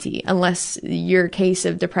ECT unless your case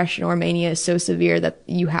of depression or mania is so severe that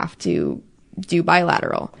you have to do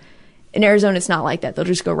bilateral. In Arizona, it's not like that. They'll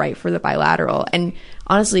just go right for the bilateral. And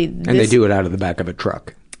honestly... And they do it out of the back of a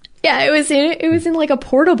truck. Yeah, it was in like a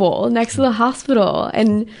portable next to the hospital,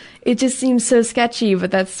 and it just seems so sketchy,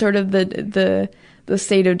 but that's sort of the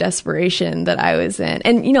state of desperation that I was in.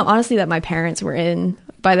 And, honestly, that my parents were in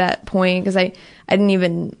by that point, because I didn't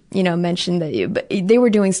even, mention that, but they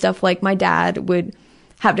were doing stuff like my dad would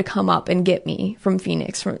have to come up and get me from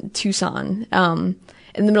Phoenix, from Tucson, in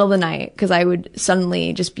the middle of the night, because I would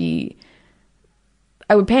suddenly just I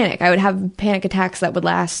would panic. I would have panic attacks that would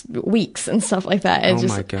last weeks and stuff like that. Oh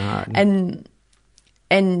my God. And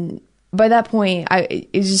by that point, it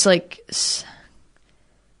was just like,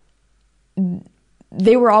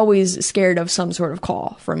 they were always scared of some sort of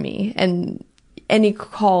call from me, and any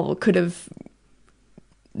call they could have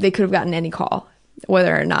gotten any call,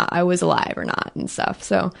 whether or not I was alive or not and stuff.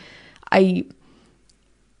 So I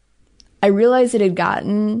realized it had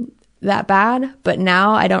gotten that bad, but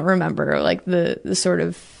now I don't remember like the sort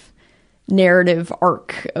of narrative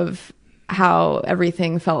arc of how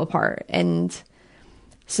everything fell apart. And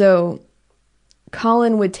so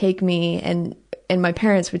Colin would take me, and my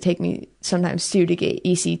parents would take me sometimes too, to get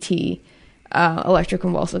ECT,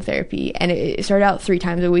 electroconvulsive therapy, and it started out 3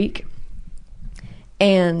 times a week,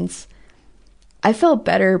 and I felt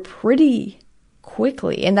better pretty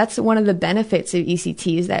quickly. And that's one of the benefits of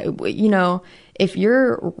ECT, is that, if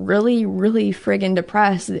you're really, really friggin'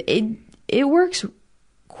 depressed, it works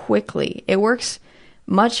quickly. It works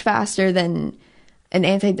much faster than an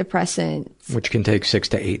antidepressant, which can take 6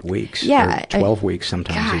 to 8 weeks. Yeah, or 12 weeks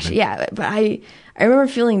sometimes. Gosh, even. Yeah, but I remember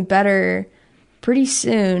feeling better pretty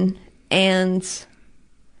soon, and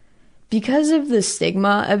because of the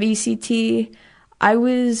stigma of ECT,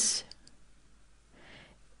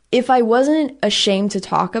 if I wasn't ashamed to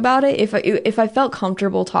talk about it, if I felt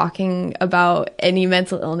comfortable talking about any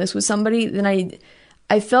mental illness with somebody, then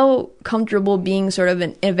I felt comfortable being sort of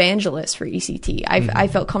an evangelist for ECT. I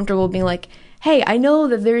felt comfortable being like, hey, I know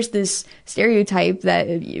that there's this stereotype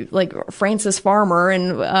that like Frances Farmer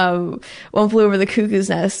and One Flew Over the Cuckoo's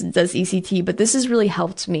Nest does ECT, but this has really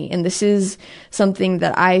helped me, and this is something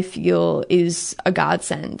that I feel is a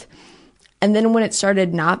godsend. And then when it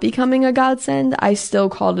started not becoming a godsend, I still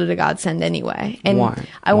called it a godsend anyway. And Why?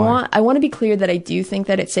 I want to be clear that I do think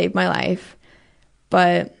that it saved my life,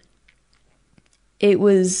 but it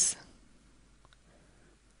was,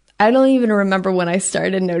 I don't even remember when I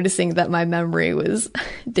started noticing that my memory was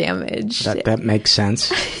damaged. That makes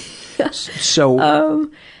sense. So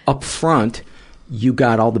up front, you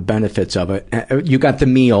got all the benefits of it. You got the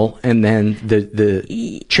meal and then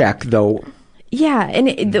the check, though. Yeah,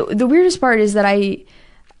 and the weirdest part is that I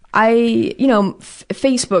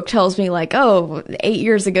Facebook tells me like, oh, 8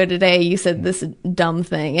 years ago today you said this dumb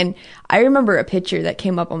thing. And I remember a picture that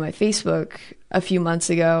came up on my Facebook a few months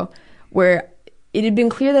ago where it had been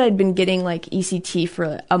clear that I'd been getting like ECT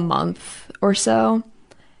for a month or so.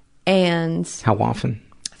 And how often?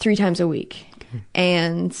 3 times a week. Okay.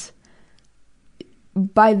 And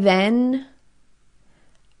by then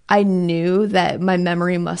I knew that my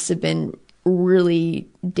memory must have been really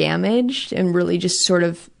damaged and really just sort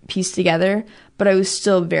of pieced together, but I was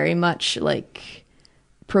still very much like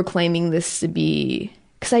proclaiming this to be,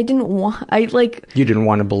 because you didn't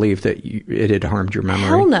want to believe that it had harmed your memory.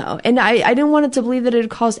 Hell no. And I didn't want it to believe that it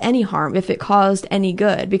had caused any harm if it caused any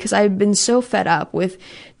good, because I've been so fed up with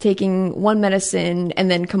taking one medicine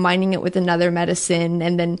and then combining it with another medicine.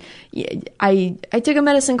 And then I took a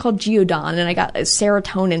medicine called Geodon and I got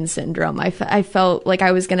serotonin syndrome. I felt like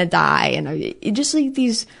I was going to die. And it just like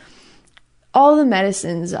all the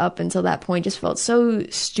medicines up until that point just felt so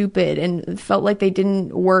stupid and felt like they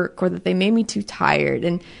didn't work or that they made me too tired.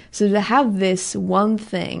 And so to have this one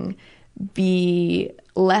thing be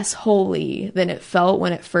less holy than it felt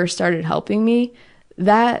when it first started helping me,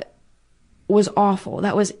 that was awful.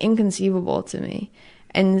 That was inconceivable to me.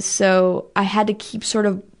 And so I had to keep sort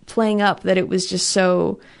of playing up that it was just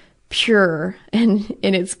so pure in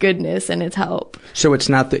its goodness and its help. So it's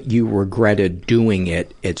not that you regretted doing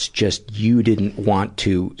it, it's just you didn't want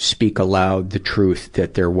to speak aloud the truth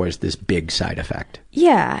that there was this big side effect.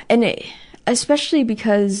 Yeah, and especially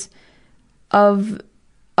because of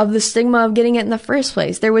the stigma of getting it in the first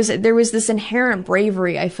place. There was this inherent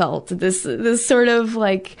bravery I felt, this sort of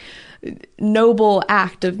like noble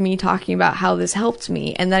act of me talking about how this helped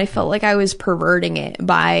me, and that I felt like I was perverting it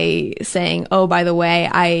by saying, oh, by the way,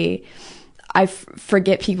 I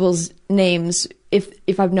forget people's names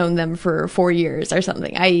if I've known them for 4 years or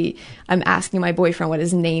something. I'm asking my boyfriend what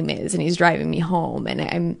his name is and he's driving me home,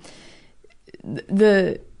 and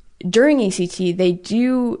during ECT, they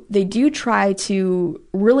do try to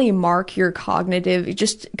really mark your cognitive,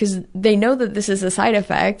 just because they know that this is a side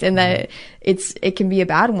effect and that it can be a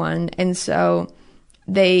bad one, and so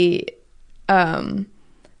they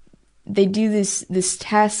do this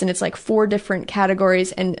test, and it's like 4 different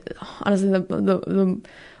categories. And honestly, the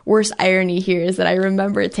worst irony here is that I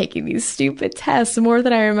remember taking these stupid tests more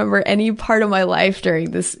than I remember any part of my life during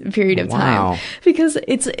this period of time. Because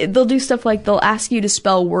they'll do stuff like they'll ask you to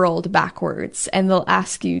spell world backwards, and they'll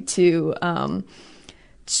ask you to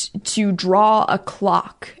draw a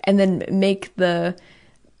clock and then make the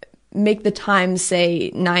time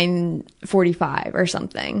say 9:45 or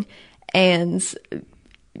something, and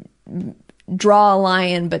draw a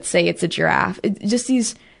lion but say it's a giraffe. Just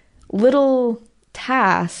these little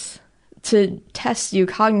tasks to test you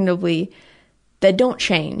cognitively that don't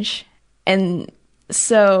change. And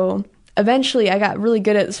so eventually I got really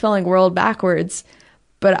good at spelling world backwards,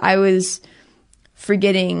 but I was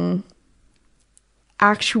forgetting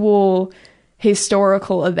actual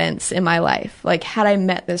historical events in my life. Like, had I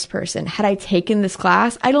met this person, had I taken this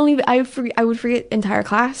class, I would forget entire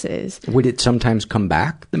classes. Would it sometimes come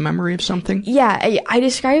back, the memory of something? Yeah, I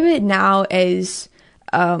describe it now as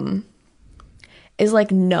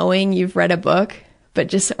like knowing you've read a book,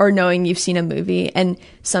 or knowing you've seen a movie. And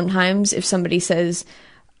sometimes if somebody says,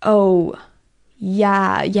 oh,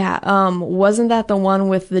 yeah, wasn't that the one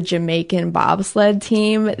with the Jamaican bobsled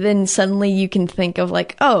team? Then suddenly you can think of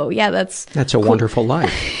like, oh yeah, that's a cool. Wonderful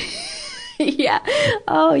Life. Yeah.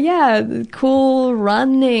 Oh yeah, cool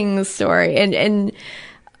running story. And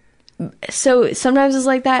so sometimes it's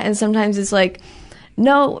like that, and sometimes it's like,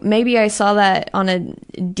 No, maybe I saw that on a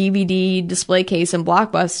DVD display case in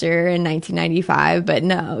Blockbuster in 1995, but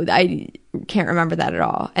no, I can't remember that at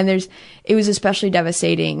all. And it was especially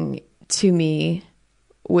devastating to me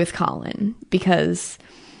with Colin because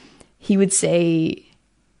he would say,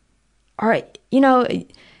 all right,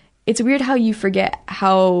 it's weird how you forget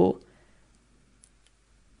how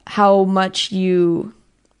much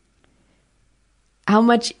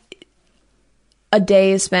a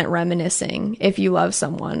day is spent reminiscing if you love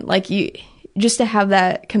someone. Like, you just to have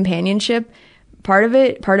that companionship, part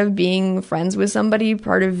of being friends with somebody,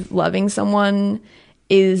 part of loving someone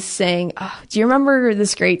is saying, oh, do you remember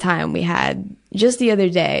this great time we had just the other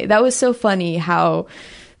day? That was so funny how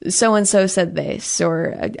so-and-so said this,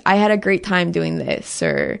 or I had a great time doing this,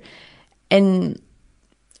 and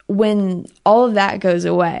when all of that goes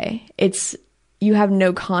away, you have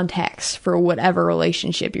no context for whatever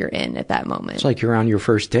relationship you're in at that moment. It's like you're on your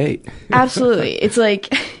first date. Absolutely. It's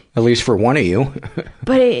like... At least for one of you.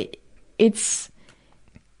 But it's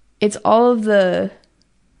all of the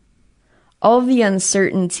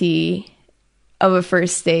uncertainty of a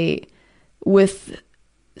first date with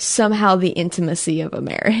somehow the intimacy of a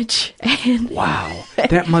marriage. And wow.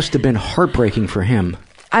 That must have been heartbreaking for him.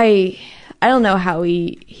 I don't know how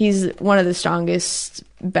he's one of the strongest,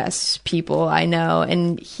 best people I know,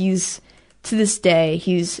 and to this day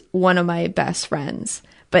he's one of my best friends.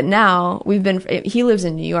 But now he lives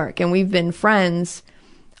in New York, and we've been friends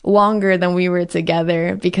longer than we were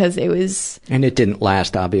together because it was... And it didn't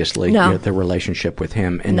last, obviously, no. The relationship with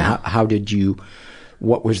him. And no.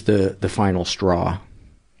 What was the final straw?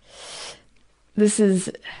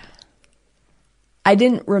 I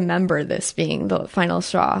didn't remember this being the final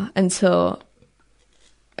straw until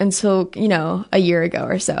a year ago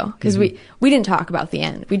or so, because we didn't talk about the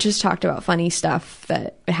end. We just talked about funny stuff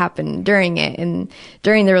that happened during it and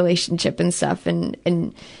during the relationship and stuff,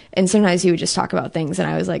 and sometimes he would just talk about things and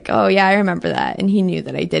I was like, oh yeah, I remember that, and he knew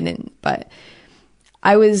that I didn't. But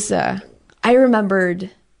I remembered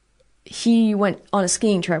he went on a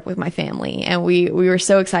skiing trip with my family, and we were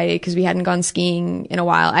so excited because we hadn't gone skiing in a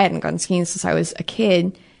while. I hadn't gone skiing since I was a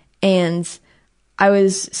kid, and I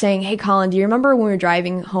was saying, hey, Colin, do you remember when we were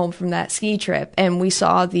driving home from that ski trip and we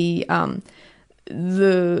saw the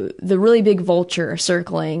really big vulture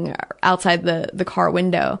circling outside the car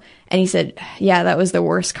window? And he said, yeah, that was the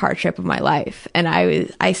worst car trip of my life. And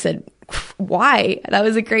I said, why? That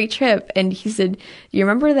was a great trip. And he said, do you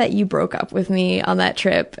remember that you broke up with me on that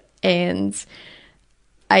trip? And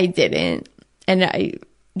I didn't. And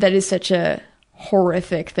that is such a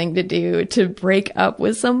horrific thing to do, to break up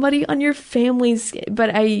with somebody on your family's,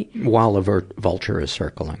 while a vulture is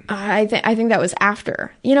circling. I think that was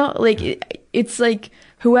after, it's like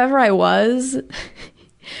whoever I was,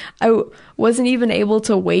 I wasn't even able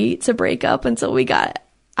to wait to break up until we got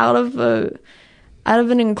out of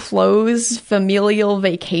an enclosed familial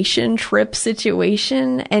vacation trip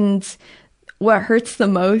situation. And what hurts the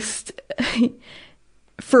most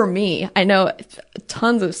for me, I know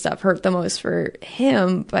tons of stuff hurt the most for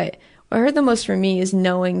him, but what hurt the most for me is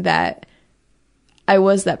knowing that I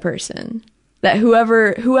was that person. That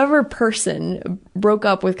whoever person broke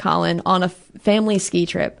up with Colin on a family ski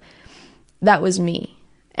trip, that was me.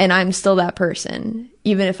 And I'm still that person,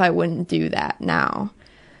 even if I wouldn't do that now.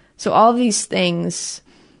 So all these things,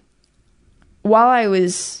 while I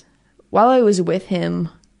was with him,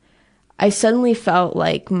 I suddenly felt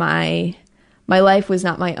like my life was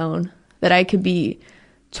not my own, that I could be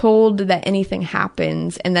told that anything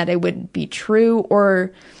happens and that it would be true,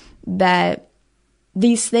 or that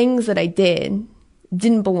these things that I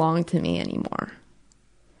didn't belong to me anymore.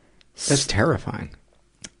 That's terrifying.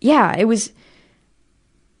 Yeah, it was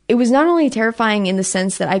not only terrifying in the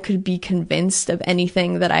sense that I could be convinced of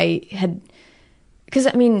anything that I had, because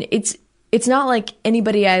I mean, it's not like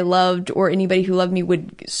anybody I loved or anybody who loved me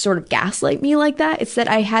would sort of gaslight me like that. It's that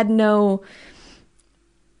I had no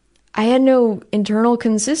internal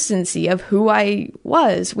consistency of who I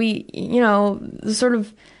was. We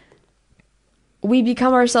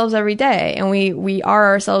become ourselves every day, and we are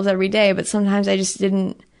ourselves every day, but sometimes I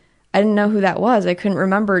didn't know who that was. I couldn't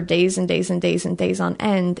remember days and days and days and days on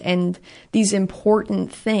end, and these important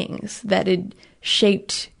things that had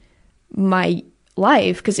shaped my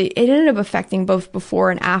life, because it ended up affecting both before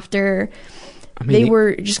and after. I mean, they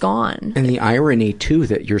were just gone. And the irony, too,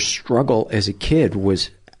 that your struggle as a kid was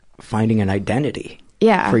finding an identity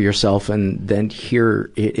for yourself, and then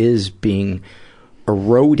here it is being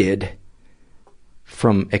eroded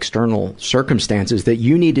from external circumstances that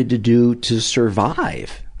you needed to do to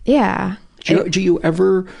survive. Yeah. Do you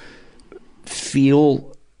ever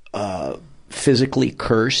feel physically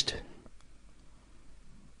cursed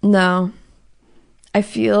No. I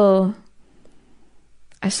still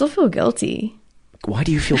feel guilty. Why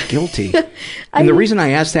do you feel guilty? And the reason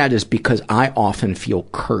I ask that is because I often feel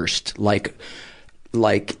cursed. Like,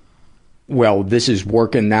 well, this is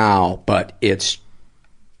working now, but this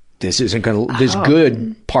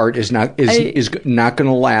good part is not going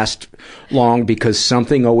to last long because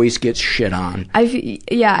something always gets shit on. I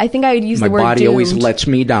think I would use the word doomed. My body always lets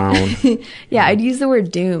me down. Yeah, I'd use the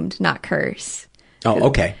word doomed, not curse. Oh,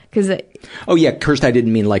 okay. Cursed. I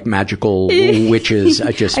didn't mean like magical witches.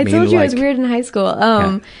 I just mean like. I told you I was weird in high school.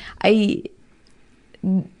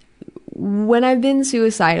 When I've been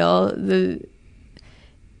suicidal,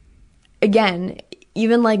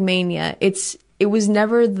 even like mania, it was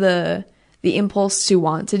never the impulse to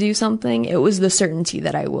want to do something. It was the certainty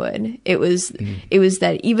that I would. It was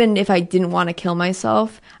that even if I didn't want to kill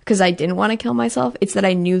myself, because I didn't want to kill myself, it's that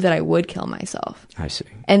I knew that I would kill myself. I see.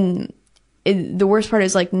 And the worst part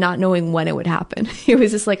is like not knowing when it would happen. It was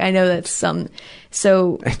just like, I know that's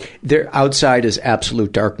so there outside is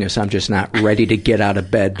absolute darkness. I'm just not ready to get out of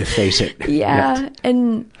bed to face it. Yeah. Yet.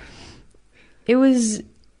 And I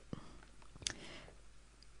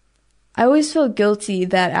always felt guilty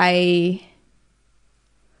that I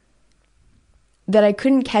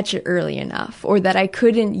couldn't catch it early enough, or that I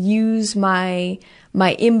couldn't use my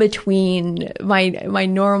in between my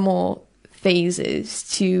normal phases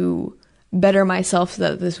to better myself so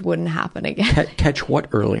that this wouldn't happen again. Catch what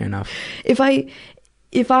early enough? If I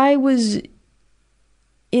was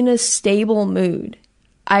in a stable mood,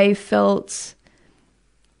 I felt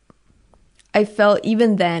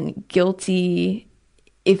even then guilty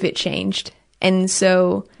if it changed. And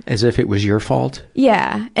so, as if it was your fault?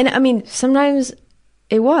 Yeah. And I mean, sometimes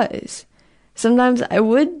it was. Sometimes I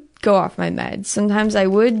would go off my meds. Sometimes I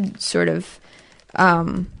would sort of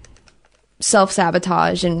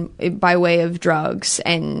self-sabotage and by way of drugs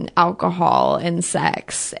and alcohol and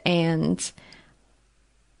sex and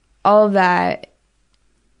all of that.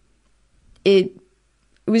 It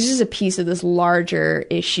was just a piece of this larger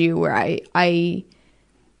issue where I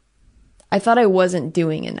thought I wasn't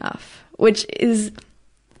doing enough, which is,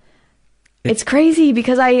 it's crazy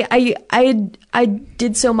because I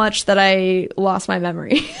did so much that I lost my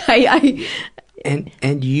memory.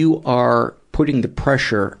 And you are putting the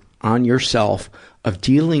pressure on yourself of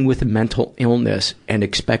dealing with a mental illness and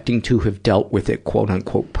expecting to have dealt with it, quote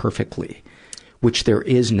unquote, perfectly, which there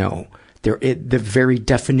is no. The very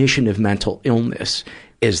definition of mental illness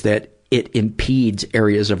is that it impedes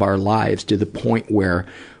areas of our lives to the point where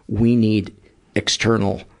we need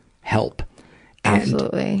external help.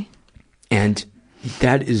 Absolutely. And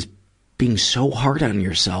that is being so hard on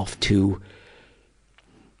yourself to...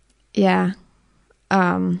 Yeah.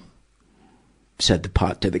 Said the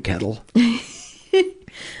pot to the kettle.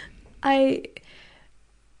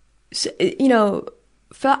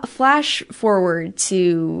 Flash forward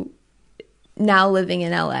to now living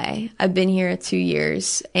in LA. I've been here 2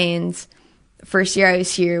 years, and the first year I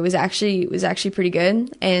was here was actually pretty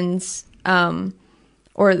good, and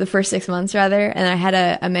or the first 6 months rather. And I had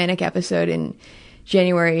a manic episode in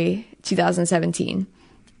January 2017,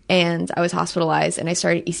 and I was hospitalized, and I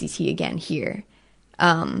started ECT again here.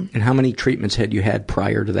 And how many treatments had you had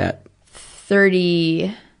prior to that?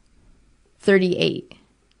 38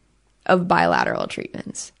 of bilateral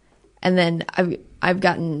treatments. And then I've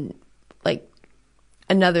gotten like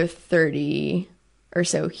another 30 or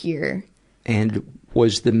so here. And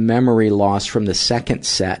was the memory loss from the second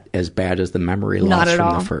set as bad as the memory loss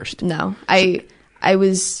from the first? No. I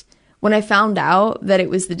was, when I found out that it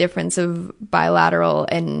was the difference of bilateral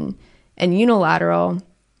and unilateral,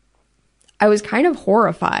 I was kind of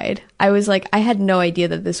horrified. I was like, I had no idea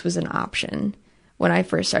that this was an option when I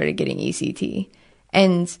first started getting ECT.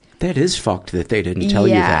 And that is fucked that they didn't tell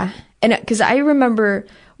you that. And because I remember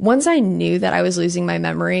once I knew that I was losing my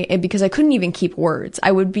memory, and because I couldn't even keep words,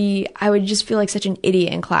 I would just feel like such an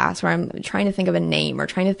idiot in class where I'm trying to think of a name or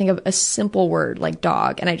trying to think of a simple word like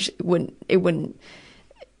dog, and it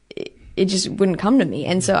just wouldn't come to me.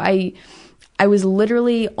 And so I was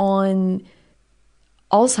literally on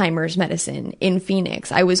Alzheimer's medicine in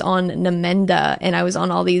Phoenix. I was on Namenda, and I was on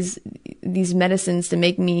all these medicines to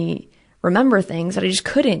make me remember things that I just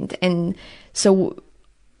couldn't. And so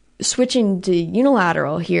switching to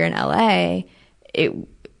unilateral here in LA, it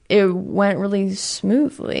went really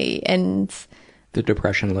smoothly, and the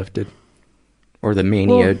depression lifted, or the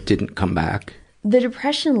mania didn't come back. The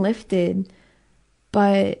depression lifted,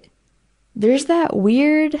 but there's that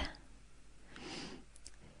weird.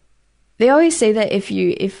 They always say that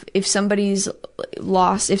if somebody's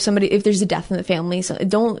lost, if there's a death in the family, so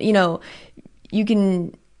you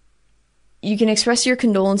can you can express your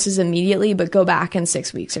condolences immediately, but go back in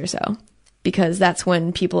 6 weeks or so, because that's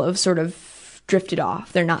when people have sort of drifted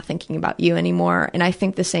off. They're not thinking about you anymore. And I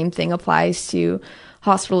think the same thing applies to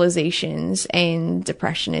hospitalizations and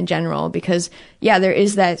depression in general, because there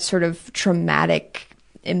is that sort of traumatic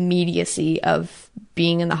immediacy of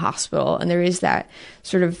being in the hospital, and there is that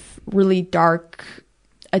sort of really dark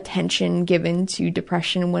attention given to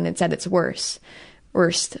depression when it's at its worst.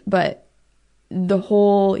 But the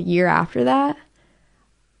whole year after that,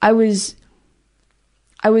 I was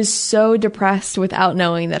so depressed without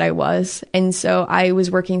knowing that I was. And so I was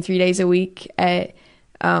working 3 days a week at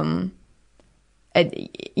where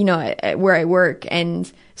I work.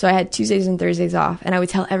 And so I had Tuesdays and Thursdays off, and I would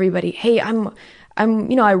tell everybody, hey, I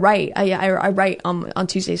write on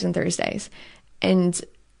Tuesdays and Thursdays. And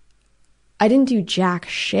I didn't do jack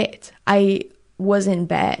shit. I was in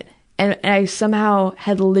bed. And I somehow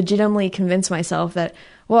had legitimately convinced myself that,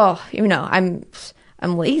 well, I'm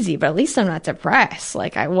lazy, but at least I'm not depressed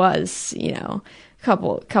like I was, a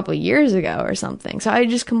couple years ago or something. So I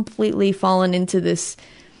just completely fallen into this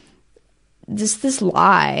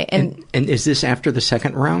lie. And is this after the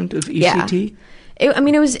second round of ECT? Yeah.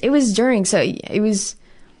 It was during. So it was.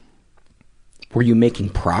 Were you making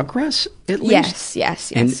progress at least?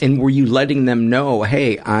 Yes. And were you letting them know,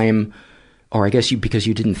 hey, or I guess because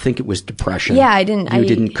you didn't think it was depression. Yeah, I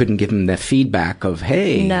didn't. Couldn't give them the feedback of,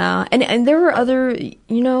 hey. No, and there were other,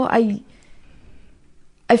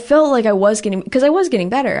 I felt like I was getting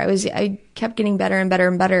better. I kept getting better and better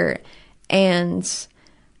and better. And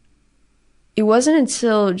it wasn't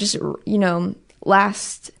until just,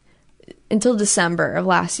 until December of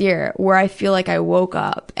last year where I feel like I woke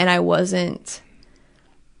up and I wasn't.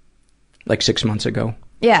 Like 6 months ago?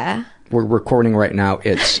 Yeah. We're recording right now.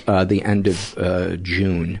 It's the end of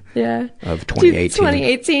June of 2018.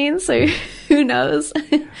 2018, so who knows?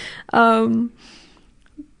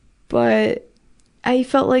 But I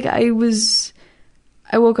felt like I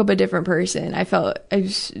woke up a different person. I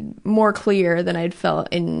was more clear than I'd felt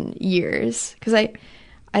in years. Because I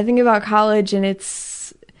think about college, and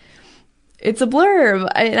it's a blur.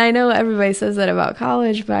 I know everybody says that about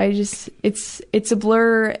college, but it's a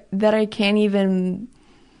blur that I can't even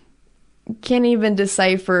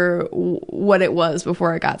decipher what it was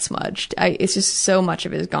before it got smudged. It's just so much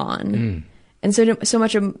of it is gone. And so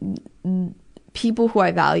much of people who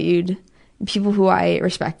I valued, people who I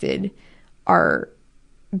respected, are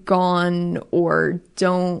gone, or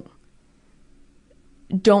don't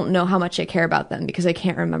know how much I care about them because I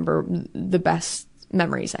can't remember the best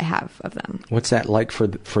memories I have of them. What's that like for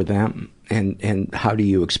them, and how do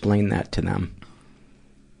you explain that to them?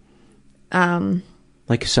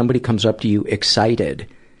 Like if somebody comes up to you excited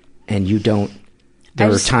and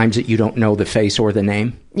there are times that you don't know the face or the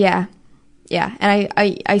name? Yeah. And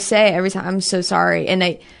I say every time, I'm so sorry.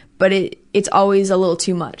 But it's always a little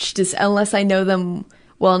too much, just unless I know them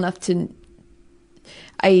well enough to,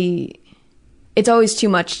 it's always too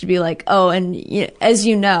much to be like, oh, and as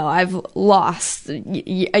you know, I've lost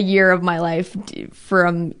a year of my life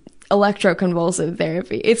from electroconvulsive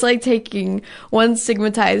therapy. It's like taking one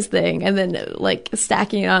stigmatized thing and then like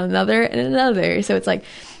stacking it on another and another. So it's like,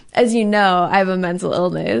 as you know, I have a mental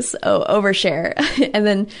illness. Oh, overshare. And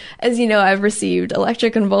then, as you know, I've received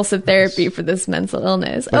electroconvulsive therapy for this mental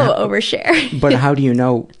illness. Overshare. But how do you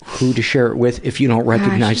know who to share it with if you don't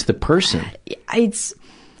recognize the person? It's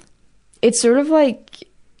sort of like,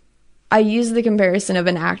 I use the comparison of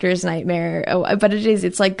an actor's nightmare, but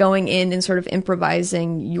it's like going in and sort of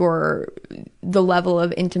improvising the level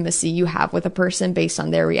of intimacy you have with a person based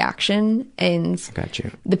on their reaction and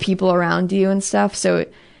the people around you and stuff. So,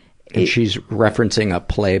 and she's referencing a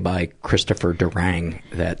play by Christopher Durang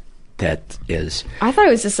that is. I thought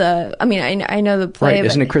it was just I know the play. Right,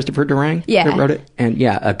 isn't it Christopher Durang that wrote it? And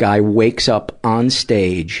a guy wakes up on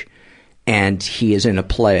stage and he is in a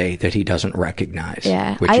play that he doesn't recognize.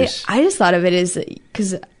 Yeah, I just thought of it as,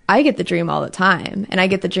 because I get the dream all the time, and I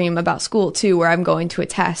get the dream about school too, where I'm going to a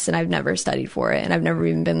test and I've never studied for it and I've never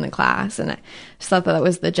even been in the class, and I just thought that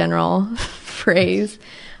was the general phrase.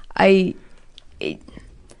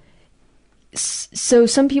 So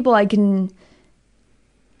some people I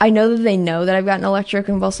know that they know that I've gotten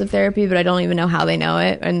electroconvulsive therapy, but I don't even know how they know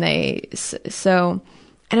it, and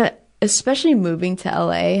especially moving to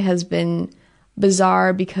LA has been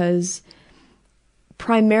bizarre because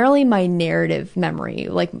primarily my narrative memory,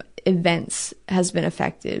 like events, has been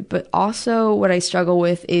affected. But also what I struggle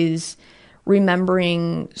with is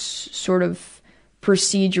remembering sort of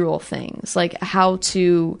procedural things, like how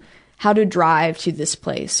to drive to this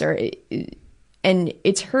place, and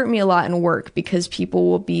it's hurt me a lot in work because people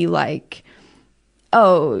will be like,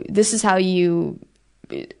 oh, this is how you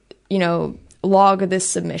log this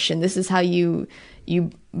submission. This is how you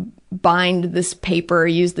bind this paper,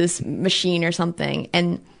 use this machine or something.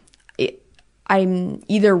 And I'm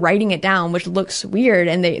either writing it down, which looks weird,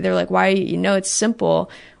 and they're like, why, it's simple.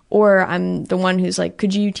 Or I'm the one who's like,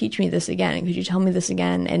 could you teach me this again? Could you tell me this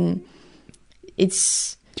again? And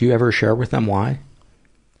it's... Do you ever share with them why?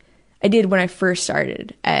 I did when I first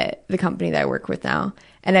started at the company that I work with now.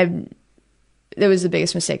 And that was the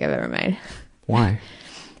biggest mistake I've ever made. Why?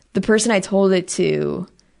 The person I told it to,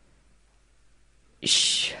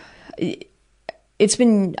 it's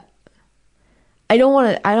been... I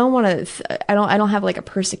don't have like a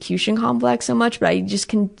persecution complex so much, but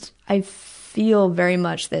I feel very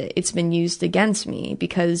much that it's been used against me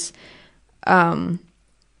because I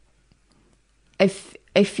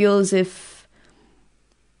feel as if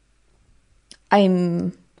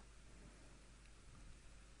I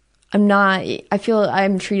feel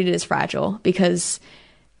I'm treated as fragile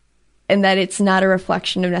and that it's not a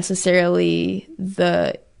reflection of necessarily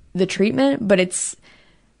the treatment, but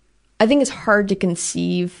I think it's hard to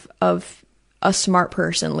conceive of a smart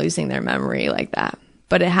person losing their memory like that,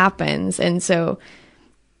 but it happens. And so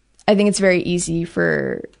I think it's very easy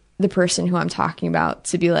for the person who I'm talking about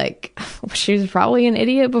to be like, well, she was probably an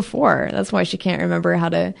idiot before. That's why she can't remember how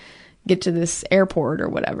to get to this airport or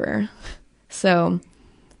whatever. So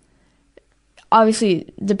obviously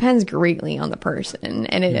it depends greatly on the person.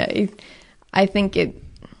 And I think it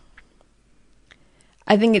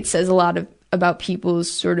says a lot about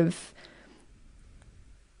people's sort of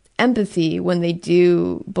empathy when they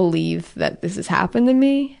do believe that this has happened to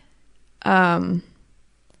me.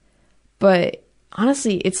 But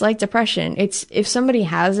honestly, it's like depression. If somebody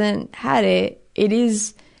hasn't had it,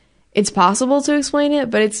 it's possible to explain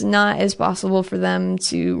it, but it's not as possible for them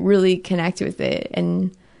to really connect with it.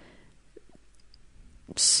 And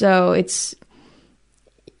so it's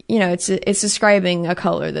describing a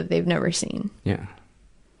color that they've never seen. Yeah.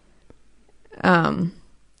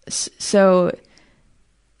 So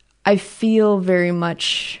I feel very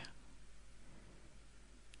much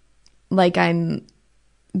like I'm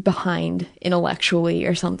behind intellectually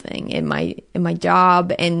or something in my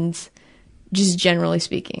job and just generally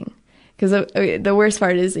speaking. Because the worst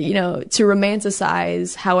part is, to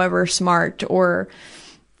romanticize however smart or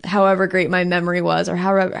however great my memory was or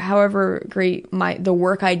however great the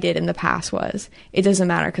work I did in the past was, it doesn't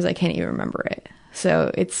matter because I can't even remember it.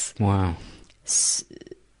 So it's... Wow.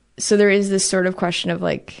 So there is this sort of question of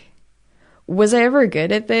like, was I ever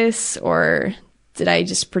good at this, or did I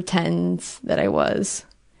just pretend that I was?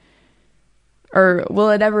 Or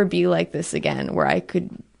will it ever be like this again, where I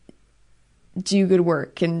could do good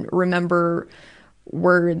work and remember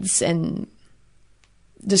words and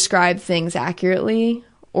describe things accurately?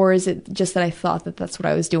 Or is it just that I thought that that's what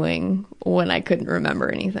I was doing when I couldn't remember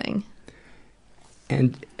anything?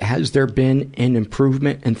 And has there been an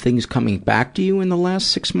improvement in things coming back to you in the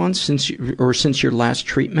last 6 months since your last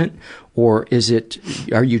treatment? Or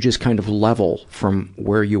are you just kind of level from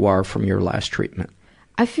where you are from your last treatment?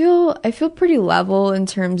 I feel pretty level in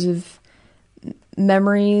terms of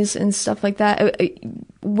memories and stuff like that.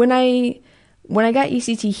 When I got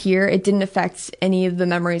ECT here, it didn't affect any of the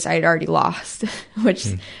memories I had already lost,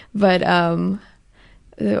 but a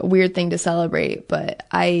weird thing to celebrate. But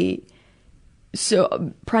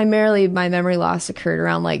so primarily my memory loss occurred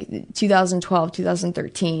around like 2012,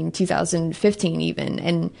 2013, 2015 even.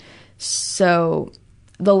 And so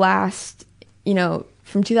the last,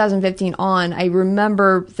 from 2015 on, I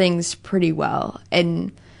remember things pretty well.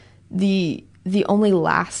 And the only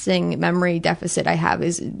lasting memory deficit I have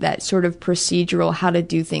is that sort of procedural how to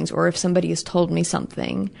do things, or if somebody has told me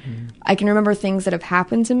something. I can remember things that have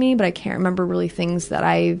happened to me, but I can't remember really things that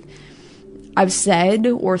I've said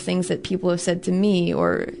or things that people have said to me.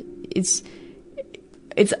 Or it's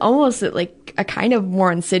almost like a kind of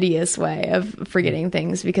more insidious way of forgetting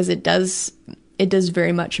things, because it does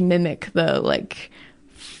very much mimic the like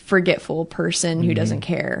forgetful person who doesn't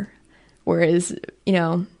care. Whereas,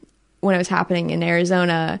 when it was happening in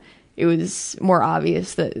Arizona, it was more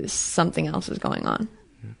obvious that something else was going on.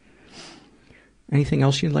 Anything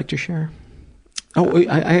else you'd like to share? Oh,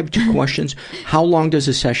 I have two questions. How long does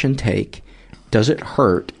a session take? Does it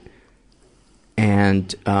hurt?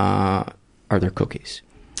 And are there cookies?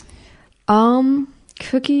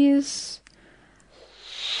 Cookies?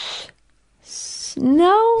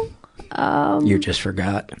 No. You just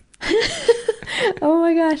forgot. Oh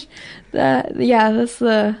my gosh.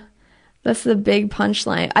 That's the big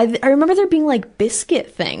punchline. I remember there being like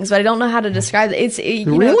biscuit things, but I don't know how to describe it.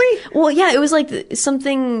 Really? Well, yeah, it was like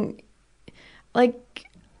something like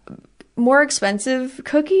more expensive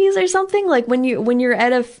cookies or something. Like when you're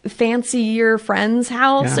at a fancier friend's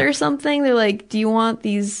house or something, they're like, do you want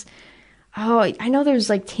these? Oh, I know there's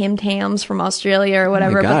like Tim Tams from Australia or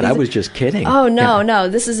whatever. Oh my God, but I was just kidding. Oh no,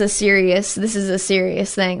 this is a serious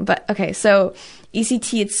thing. But okay, so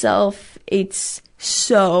ECT itself, it's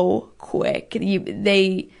so quick.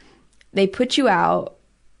 They put you out.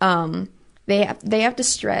 They have to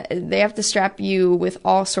strap you with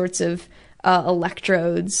all sorts of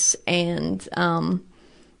electrodes, and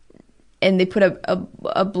they put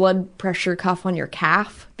a blood pressure cuff on your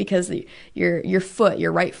calf because your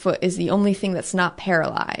right foot is the only thing that's not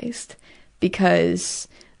paralyzed, because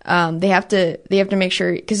they have to make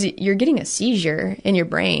sure, because you're getting a seizure in your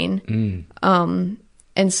brain,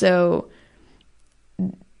 and so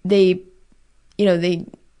they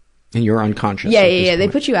and you're unconscious. Yeah. They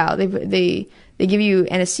put you out. They give you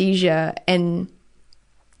anesthesia, and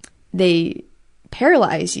they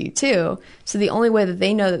paralyze you too. So the only way that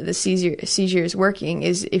they know that the seizure is working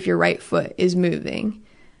is if your right foot is moving.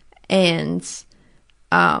 And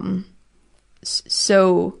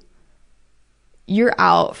so you're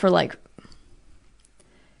out for like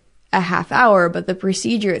a half hour, but the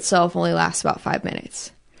procedure itself only lasts about 5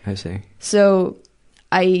 minutes. I see. So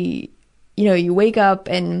you wake up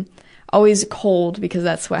and always cold, because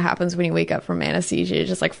that's what happens when you wake up from anesthesia. It's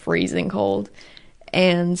just like freezing cold.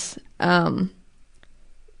 And when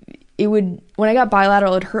I got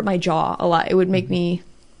bilateral, it hurt my jaw a lot. It would make me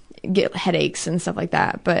get headaches and stuff like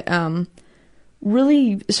that. But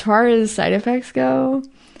really, as far as side effects go,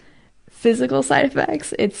 physical side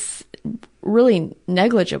effects, it's really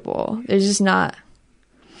negligible. There's just not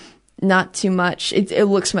too much. It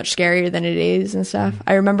looks much scarier than it is and stuff.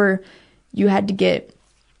 I remember you had to get,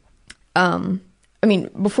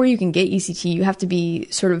 before you can get ECT, you have to be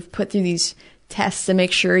sort of put through these tests to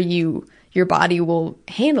make sure your body will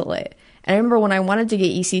handle it. And I remember when I wanted to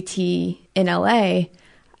get ECT in LA,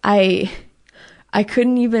 I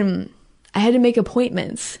couldn't even, I had to make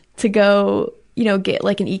appointments to go, get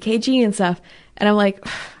like an EKG and stuff. And I'm like,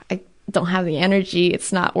 I don't have the energy.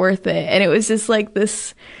 It's not worth it. And it was just like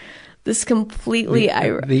this completely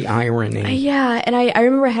the irony. Yeah. And I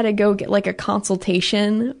remember I had to go get like a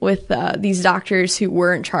consultation with these doctors who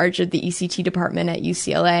were in charge of the ECT department at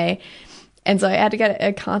UCLA. And so I had to get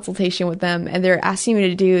a consultation with them, and they're asking me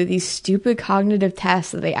to do these stupid cognitive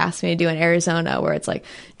tests that they asked me to do in Arizona, where it's like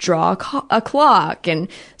draw a clock and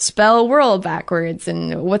spell world backwards,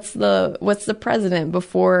 and what's the president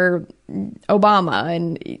before Obama,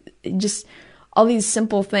 and just all these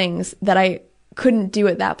simple things that I couldn't do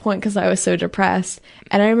at that point because I was so depressed.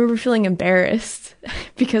 And I remember feeling embarrassed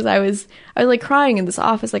because I was like crying in this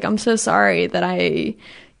office, like, I'm so sorry that I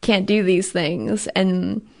can't do these things.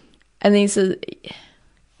 And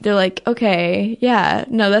they're like, okay, yeah,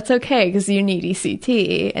 no, that's okay, because you need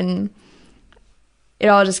ECT. And it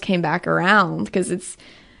all just came back around, because it's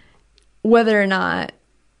whether or not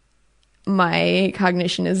my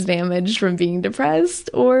cognition is damaged from being depressed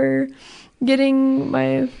or getting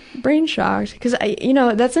my brain shocked. Because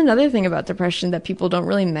that's another thing about depression that people don't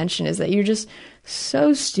really mention, is that you're just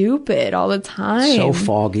so stupid all the time. So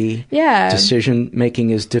foggy. Yeah. Decision making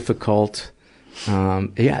is difficult.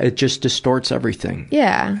 It just distorts everything.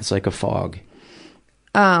 Yeah. It's like a fog.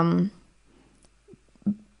 But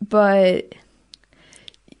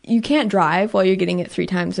you can't drive while you're getting it 3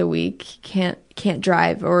 times a week. Can't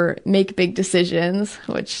drive or make big decisions,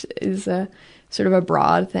 which is a sort of a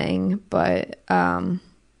broad thing, but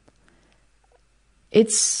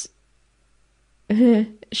it's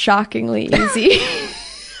shockingly easy.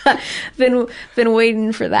 Been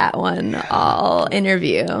waiting for that one all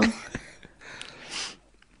interview.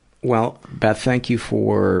 Well, Beth, thank you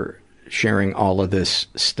for sharing all of this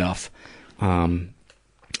stuff,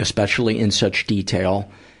 especially in such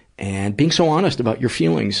detail, and being so honest about your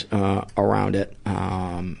feelings around it.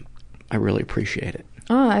 I really appreciate it.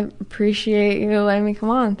 Oh, I appreciate you letting me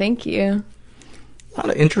come on. Thank you. A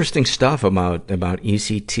lot of interesting stuff about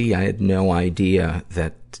ECT. I had no idea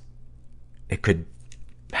that it could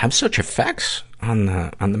have such effects on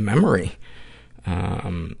the memory.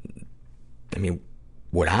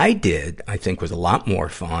 What I did, I think, was a lot more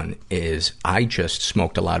fun. Is I just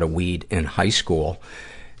smoked a lot of weed in high school,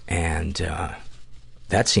 and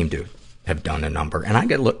that seemed to have done a number. And I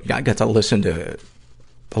got to listen to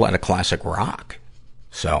a lot of classic rock.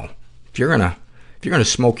 So if you're gonna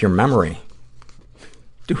smoke your memory,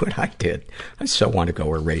 do what I did. I so want to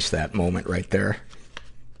go erase that moment right there.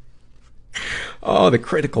 Oh, the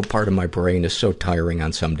critical part of my brain is so tiring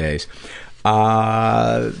on some days.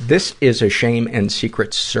 This is a shame and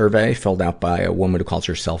secrets survey filled out by a woman who calls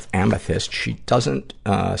herself Amethyst. She doesn't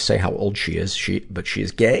say how old she is, but she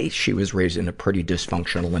is gay. She was raised in a pretty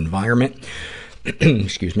dysfunctional environment.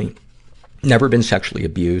 Excuse me. Never been sexually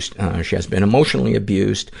abused. She has been emotionally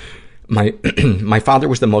abused. My father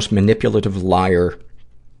was the most manipulative liar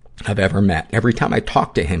I've ever met. Every time I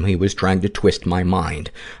talked to him, he was trying to twist my mind.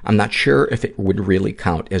 I'm not sure if it would really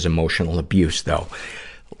count as emotional abuse, though.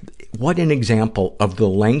 What an example of the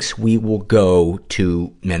lengths we will go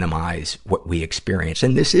to minimize what we experience.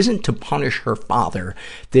 And this isn't to punish her father.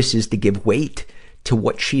 This is to give weight to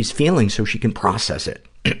what she's feeling so she can process it.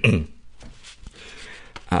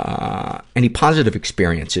 Any positive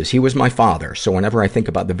experiences? He was my father, so whenever I think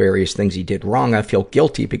about the various things he did wrong, I feel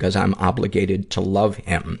guilty because I'm obligated to love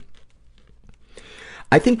him.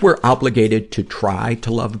 I think we're obligated to try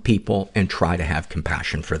to love people and try to have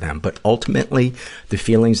compassion for them. But ultimately, the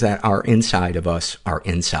feelings that are inside of us are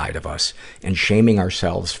inside of us. And shaming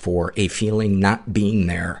ourselves for a feeling not being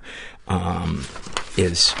there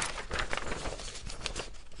is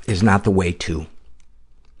not the way to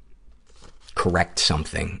correct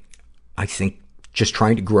something. I think just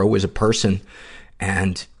trying to grow as a person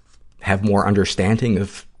and have more understanding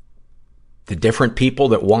of the different people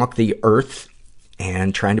that walk the earth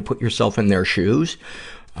and trying to put yourself in their shoes.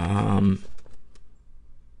 But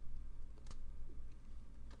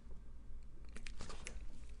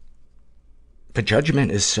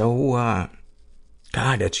judgment is so,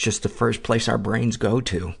 God, it's just the first place our brains go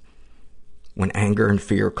to when anger and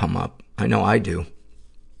fear come up. I know I do.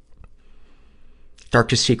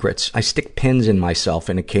 Darkest secrets. I stick pins in myself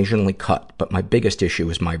and occasionally cut, but my biggest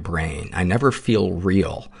issue is my brain. I never feel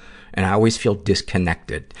real, and I always feel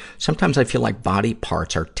disconnected. Sometimes I feel like body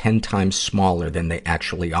parts are 10 times smaller than they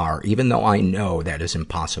actually are, even though I know that is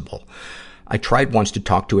impossible. I tried once to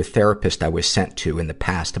talk to a therapist I was sent to in the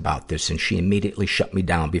past about this, and she immediately shut me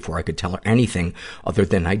down before I could tell her anything other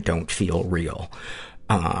than I don't feel real.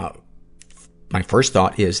 My first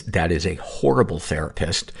thought is that is a horrible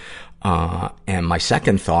therapist. And my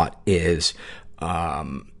second thought is,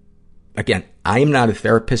 again, I am not a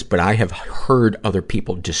therapist, but I have heard other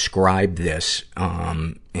people describe this,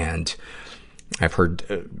 and I've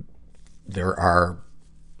heard there are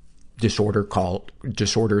disorders called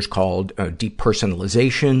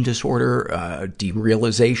depersonalization disorder,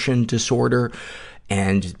 derealization disorder,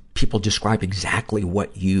 and people describe exactly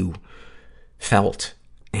what you felt.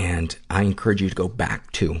 And I encourage you to go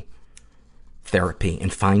back to therapy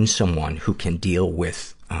and find someone who can deal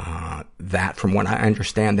with that. From what I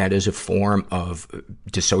understand, that is a form of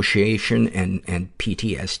dissociation and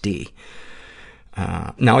PTSD.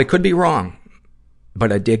 Now, I could be wrong,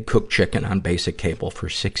 but I did cook chicken on basic cable for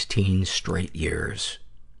 16 straight years.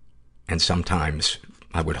 And sometimes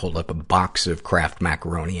I would hold up a box of Kraft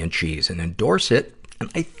macaroni and cheese and endorse it. And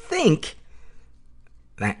I think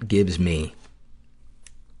that gives me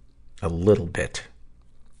a little bit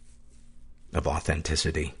of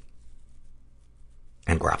authenticity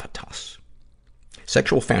and gravitas.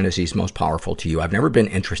 Sexual fantasies most powerful to you. I've never been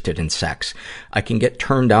interested in sex. I can get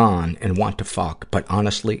turned on and want to fuck, but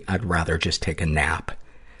honestly, I'd rather just take a nap.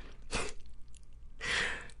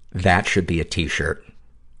 That should be a t-shirt.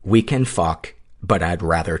 We can fuck, but I'd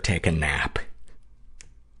rather take a nap.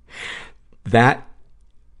 That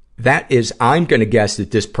is, I'm gonna guess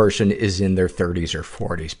that this person is in their 30s or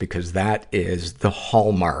 40s, because that is the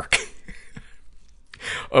hallmark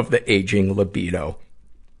of the aging libido.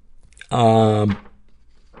 I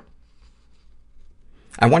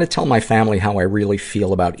want to tell my family how I really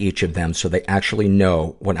feel about each of them so they actually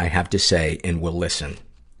know what I have to say and will listen.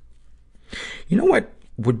 You know what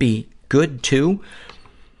would be good too?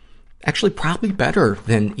 Actually, probably better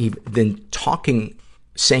than talking,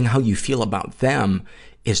 saying how you feel about them,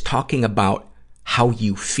 is talking about how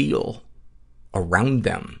you feel around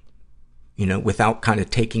them, you know, without kind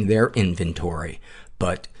of taking their inventory,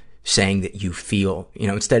 but saying that you feel, you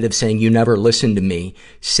know, instead of saying you never listen to me,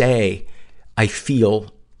 say I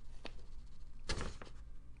feel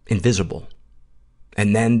invisible.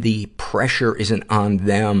 And then the pressure isn't on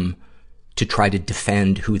them to try to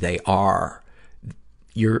defend who they are.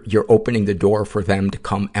 You're opening the door for them to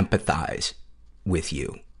come empathize with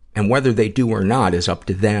you. And whether they do or not is up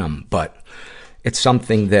to them, but it's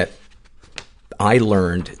something that I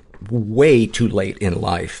learned way too late in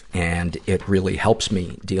life, and it really helps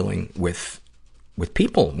me dealing with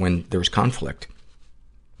people when there's conflict.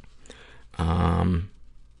 How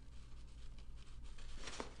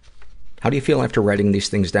do you feel after writing these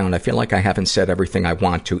things down? I feel like I haven't said everything I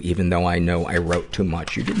want to, even though I know I wrote too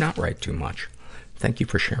much. You did not write too much. Thank you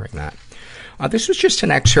for sharing that. This was just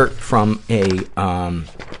an excerpt from the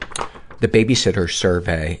babysitter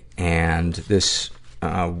survey, and this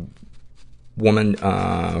woman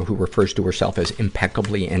who refers to herself as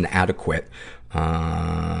impeccably inadequate,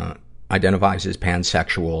 identifies as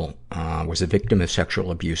pansexual, was a victim of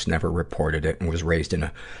sexual abuse, never reported it, and was raised in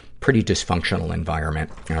a pretty dysfunctional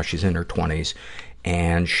environment. She's in her 20s,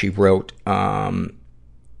 and she wrote,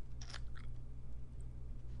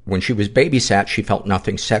 when she was babysat, she felt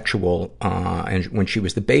nothing sexual, and when she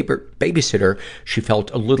was the babysitter, she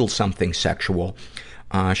felt a little something sexual.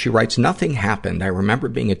 She writes, nothing happened. I remember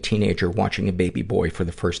being a teenager watching a baby boy for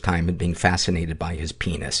the first time and being fascinated by his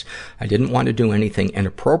penis. I didn't want to do anything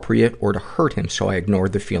inappropriate or to hurt him, so I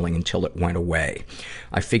ignored the feeling until it went away.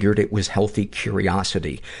 I figured it was healthy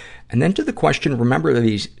curiosity. And then to the question,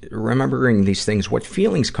 remembering these things, what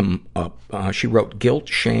feelings come up? She wrote guilt,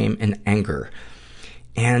 shame, and anger.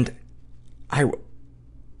 And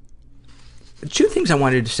two things I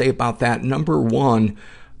wanted to say about that. Number one,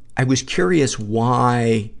 I was curious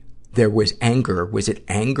why there was anger. Was it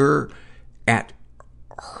anger at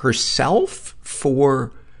herself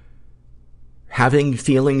for having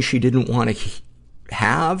feelings she didn't want to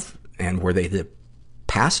have? And were they the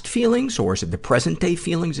past feelings, or is it the present day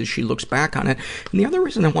feelings as she looks back on it? And the other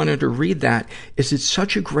reason I wanted to read that is it's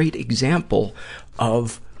such a great example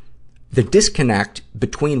of the disconnect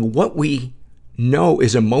between what we know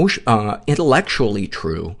is intellectually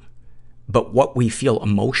true, but what we feel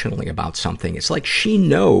emotionally about something. It's like she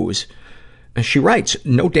knows, and she writes,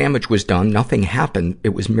 no damage was done, nothing happened, it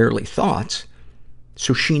was merely thoughts.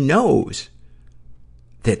 So she knows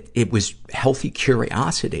that it was healthy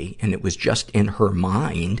curiosity and it was just in her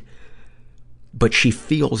mind, but she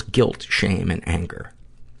feels guilt, shame, and anger.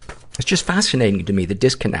 It's just fascinating to me, the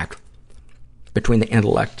disconnect between the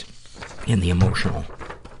intellect and the emotional.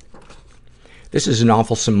 This is an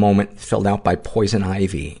awfulsome moment filled out by Poison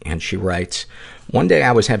Ivy, and she writes, one day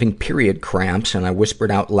I was having period cramps and I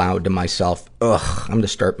whispered out loud to myself, ugh, I'm to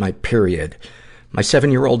start my period. My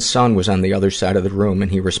 7-year-old son was on the other side of the room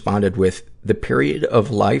and he responded with, the period of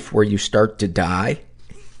life where you start to die?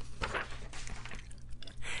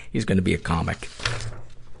 He's going to be a comic.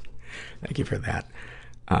 Thank you for that.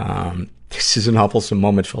 This is an awfulsome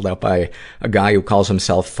moment filled out by a guy who calls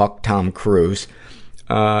himself Fuck Tom Cruise.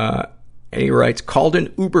 And he writes, called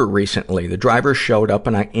an Uber recently. The driver showed up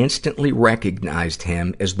and I instantly recognized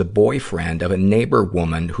him as the boyfriend of a neighbor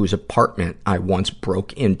woman whose apartment I once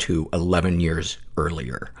broke into 11 years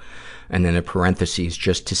earlier. And then in parentheses,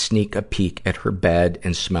 just to sneak a peek at her bed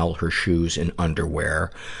and smell her shoes and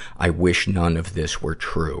underwear. I wish none of this were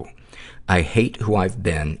true. I hate who I've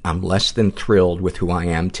been. I'm less than thrilled with who I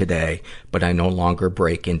am today, but I no longer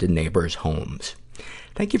break into neighbors' homes.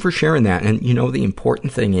 Thank you for sharing that. And, you know, the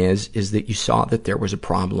important thing is that you saw that there was a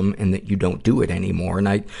problem and that you don't do it anymore. And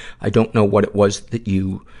I don't know what it was that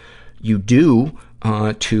you do,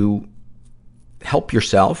 to help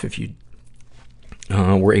yourself, if you,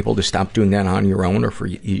 were able to stop doing that on your own, or for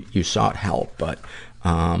you sought help. But,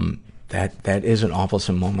 that is an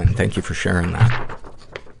awfulsome moment. Thank you for sharing that.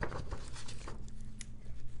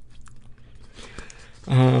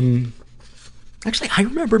 Actually, I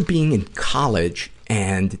remember being in college,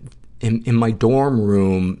 and in my dorm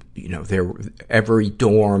room, you know, every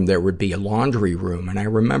dorm there would be a laundry room, and I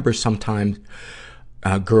remember sometimes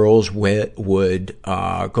girls would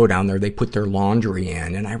go down there, they put their laundry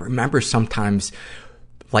in, and I remember sometimes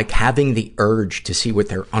like having the urge to see what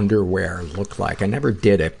their underwear looked like. I never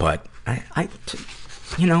did it, but I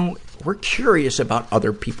you know, we're curious about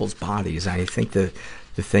other people's bodies. I think the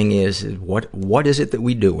thing is what is it that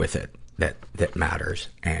we do with it that matters.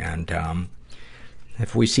 And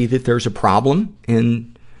if we see that there's a problem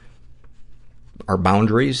in our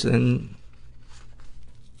boundaries, then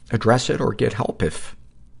address it or get help if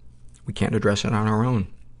we can't address it on our own.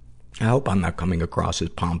 I hope I'm not coming across as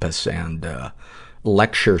pompous and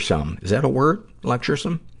lecturesome. Is that a word?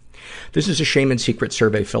 Lecturesome? This is a shame and secret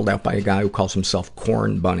survey filled out by a guy who calls himself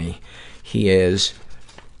Corn Bunny. He is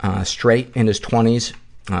straight, in his 20s,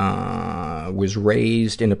 was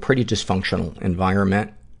raised in a pretty dysfunctional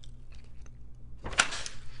environment.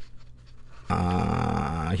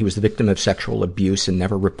 He was the victim of sexual abuse and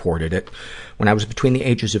never reported it. When I was between the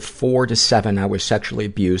ages of 4 to 7, I was sexually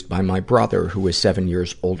abused by my brother, who was 7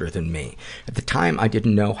 years older than me. At the time, I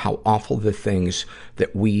didn't know how awful the things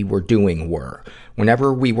that we were doing were.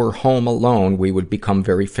 Whenever we were home alone, we would become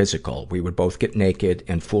very physical. We would both get naked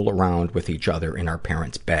and fool around with each other in our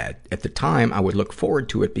parents' bed. At the time, I would look forward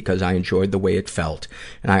to it because I enjoyed the way it felt,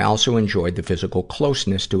 and I also enjoyed the physical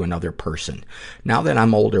closeness to another person. Now that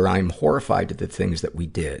I'm older, I'm horrified at the things that we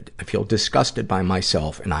did. did. I feel disgusted by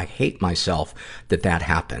myself, and I hate myself that that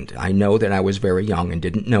happened. I know that I was very young and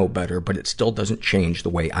didn't know better, but it still doesn't change the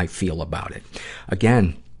way I feel about it.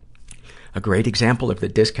 Again, a great example of the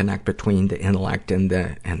disconnect between the intellect and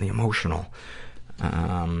the emotional.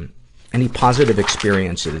 Any positive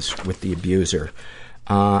experiences with the abuser?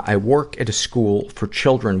 I work at a school for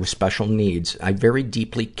children with special needs. I very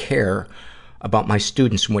deeply care about my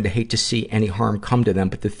students and would hate to see any harm come to them.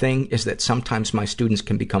 But the thing is that sometimes my students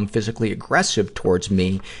can become physically aggressive towards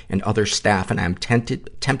me and other staff, and I'm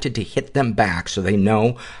tempted to hit them back so they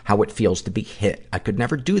know how it feels to be hit. I could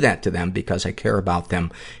never do that to them because I care about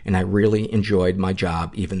them, and I really enjoyed my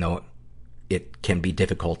job, even though it can be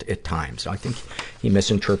difficult at times. So I think he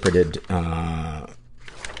misinterpreted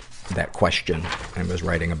that question and was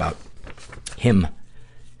writing about him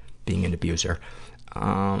being an abuser,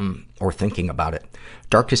 or thinking about it.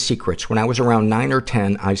 Darkest secrets. When I was around 9 or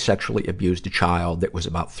 10, I sexually abused a child that was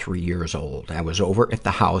about 3 years old. I was over at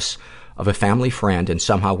the house of a family friend, and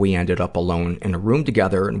somehow we ended up alone in a room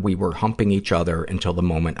together, and we were humping each other until the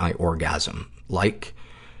moment I orgasmed. Like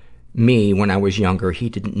me, when I was younger, he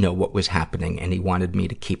didn't know what was happening, and he wanted me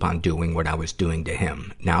to keep on doing what I was doing to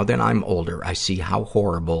him. Now that I'm older, I see how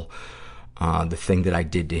horrible the thing that I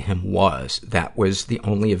did to him was. That was the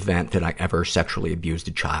only event that I ever sexually abused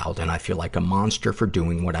a child, and I feel like a monster for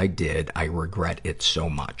doing what I did. I regret it so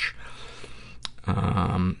much.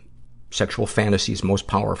 Sexual fantasies most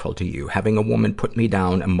powerful to you. Having a woman put me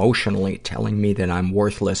down emotionally, telling me that I'm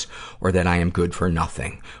worthless or that I am good for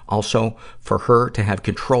nothing. Also, for her to have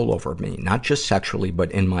control over me, not just sexually,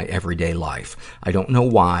 but in my everyday life. I don't know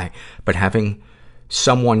why, but having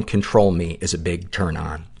someone control me is a big turn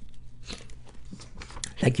on.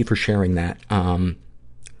 Thank you for sharing that.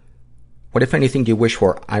 What, if anything, do you wish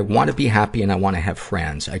for? I want to be happy and I want to have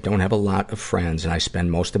friends. I don't have a lot of friends and I spend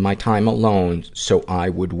most of my time alone, so I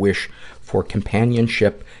would wish for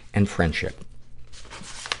companionship and friendship.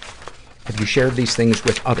 Have you shared these things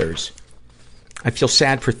with others? I feel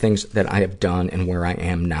sad for things that I have done and where I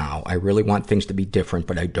am now. I really want things to be different,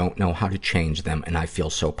 but I don't know how to change them, and I feel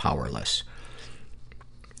so powerless.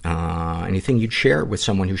 Anything you'd share with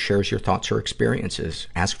someone who shares your thoughts or experiences?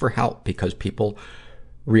 Ask for help, because people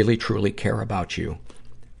really, truly care about you.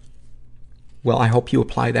 Well, I hope you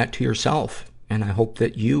apply that to yourself, and I hope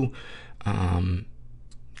that you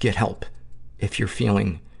get help if you're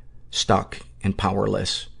feeling stuck and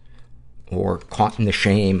powerless or caught in the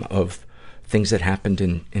shame of things that happened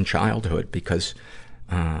in childhood, because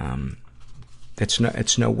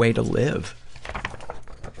it's no way to live.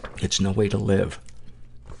 It's no way to live.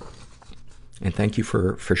 And thank you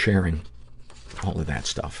for sharing all of that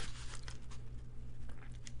stuff.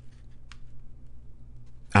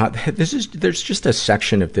 There's just a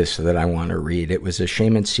section of this that I want to read. It was a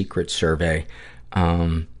shame and secret survey,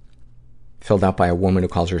 filled out by a woman who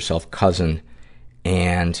calls herself Cousin.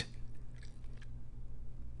 And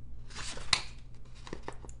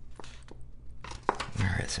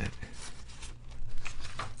where is it?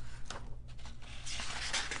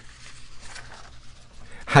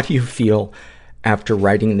 How do you feel after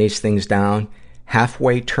writing these things down?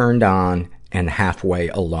 Halfway turned on and halfway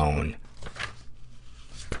alone.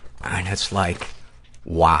 And it's like,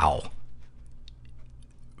 wow.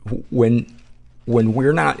 When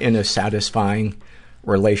we're not in a satisfying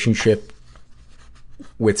relationship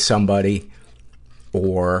with somebody,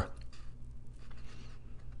 or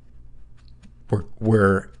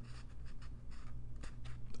we're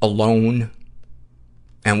alone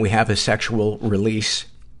and we have a sexual release,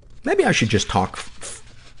 maybe I should just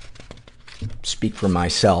speak for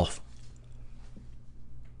myself.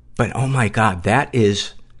 But oh my God, that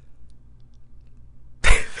is,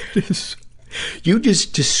 you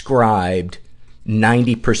just described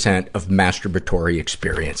 90% of masturbatory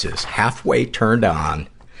experiences. Halfway turned on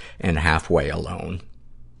and halfway alone.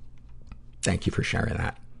 Thank you for sharing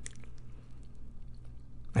that.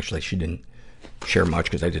 Actually, she didn't share much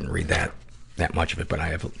because I didn't read that much of it, but I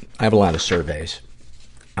have a lot of surveys.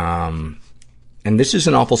 And this is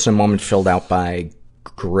an awfulsome moment filled out by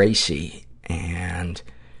Gracie, and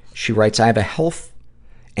she writes, I have a health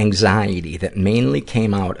anxiety that mainly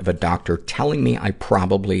came out of a doctor telling me I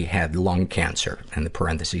probably had lung cancer. In the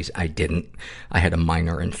parentheses, I didn't. I had a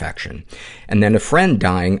minor infection. And then a friend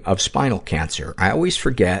dying of spinal cancer. I always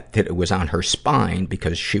forget that it was on her spine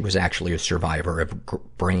because she was actually a survivor of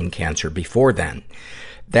brain cancer before then.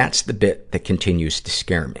 That's the bit that continues to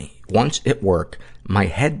scare me. Once at work, my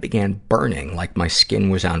head began burning like my skin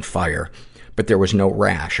was on fire. but there was no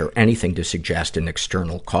rash or anything to suggest an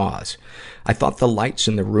external cause. I thought the lights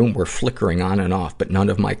in the room were flickering on and off, but none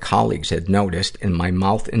of my colleagues had noticed, and my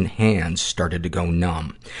mouth and hands started to go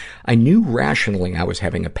numb. I knew rationally I was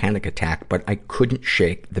having a panic attack, but I couldn't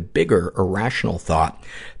shake the bigger, irrational thought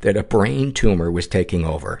that a brain tumor was taking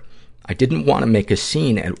over. I didn't want to make a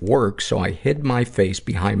scene at work, so I hid my face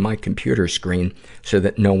behind my computer screen so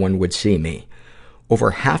that no one would see me.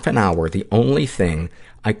 Over half an hour, the only thing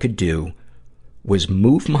I could do was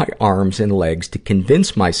move my arms and legs to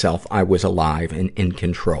convince myself I was alive and in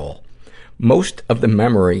control. Most of the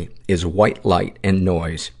memory is white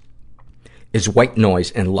noise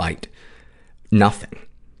and light. Nothing.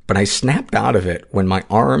 But I snapped out of it when my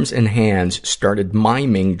arms and hands started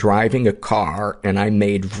miming driving a car and I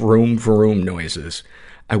made vroom vroom noises.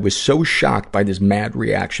 I was so shocked by this mad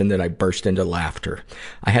reaction that I burst into laughter.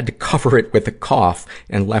 I had to cover it with a cough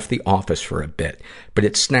and left the office for a bit, but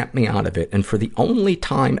it snapped me out of it, and for the only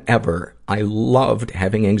time ever, I loved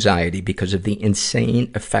having anxiety because of the insane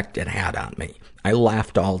effect it had on me. I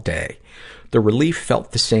laughed all day. The relief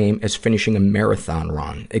felt the same as finishing a marathon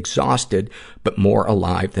run, exhausted but more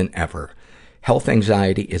alive than ever. Health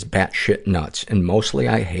anxiety is batshit nuts, and mostly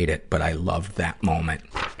I hate it, but I loved that moment.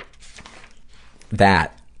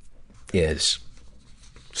 That is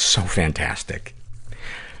so fantastic.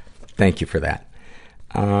 Thank you for that.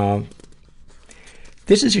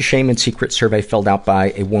 This is a shame and secret survey filled out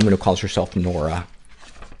by a woman who calls herself Nora.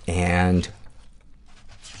 And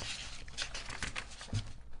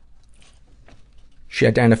she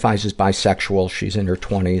identifies as bisexual. She's in her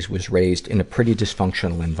 20s, was raised in a pretty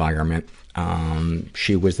dysfunctional environment.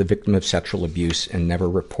 She was the victim of sexual abuse and never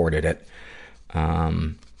reported it.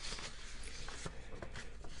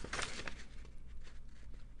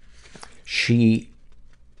 She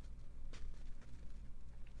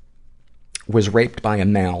was raped by a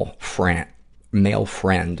male friend,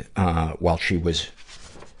 while she was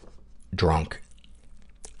drunk.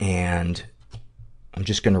 And I'm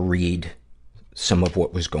just gonna read some of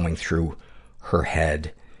what was going through her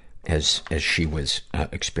head as she was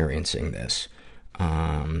experiencing this.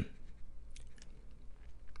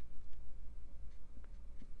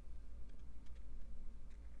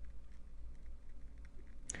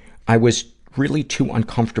 I was really too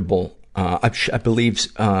uncomfortable. I believe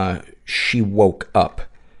she woke up.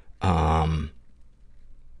 I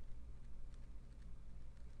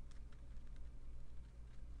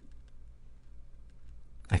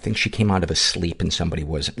think she came out of a sleep and somebody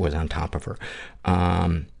was on top of her.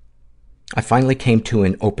 I finally came to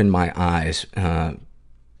and opened my eyes,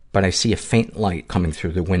 but I see a faint light coming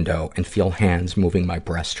through the window and feel hands moving my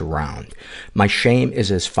breast around. My shame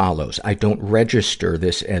is as follows. I don't register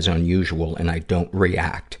this as unusual, and I don't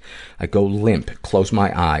react. I go limp, close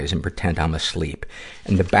my eyes, and pretend I'm asleep.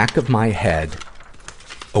 In the back of my head,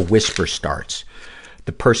 a whisper starts.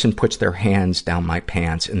 The person puts their hands down my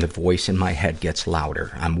pants, and the voice in my head gets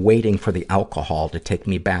louder. I'm waiting for the alcohol to take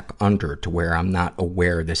me back under to where I'm not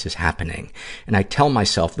aware this is happening. And I tell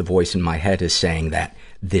myself the voice in my head is saying that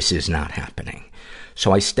this is not happening.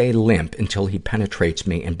 So I stay limp until he penetrates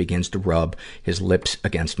me and begins to rub his lips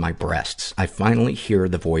against my breasts. I finally hear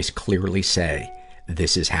the voice clearly say,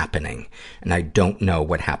 "This is happening." And I don't know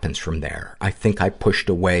what happens from there. I think I pushed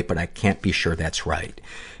away, but I can't be sure that's right.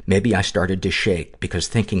 Maybe I started to shake because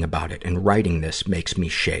thinking about it and writing this makes me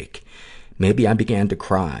shake. Maybe I began to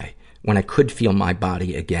cry. When I could feel my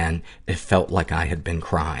body again, it felt like I had been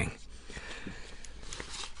crying.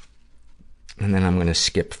 And then I'm going to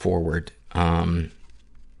skip forward. I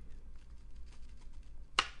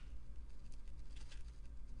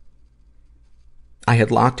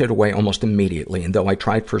had locked it away almost immediately, and though I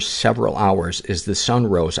tried for several hours, as the sun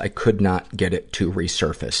rose, I could not get it to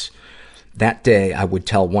resurface. That day, I would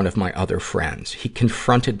tell one of my other friends. He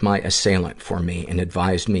confronted my assailant for me and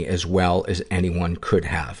advised me as well as anyone could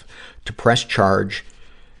have. To press charge,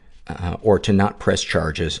 or to not press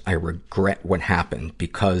charges, I regret what happened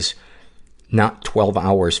because not 12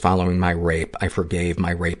 hours following my rape, I forgave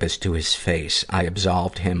my rapist to his face. I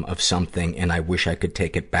absolved him of something, and I wish I could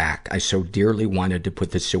take it back. I so dearly wanted to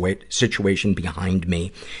put the situation behind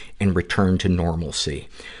me and return to normalcy.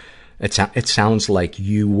 It sounds like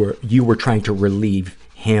you were trying to relieve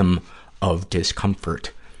him of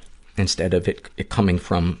discomfort instead of it coming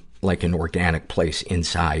from like an organic place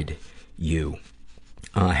inside you.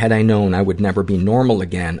 Had I known I would never be normal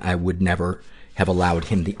again, I would never have allowed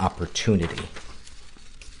him the opportunity.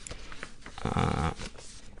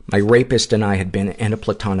 My rapist and I had been in a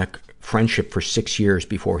platonic friendship for 6 years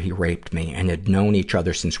before he raped me and had known each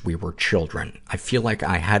other since we were children. I feel like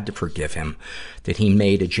I had to forgive him, that he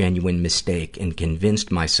made a genuine mistake and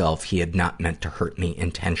convinced myself he had not meant to hurt me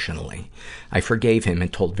intentionally. I forgave him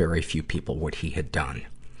and told very few people what he had done.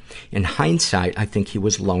 In hindsight, I think he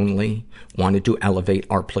was lonely, wanted to elevate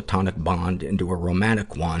our platonic bond into a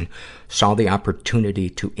romantic one, saw the opportunity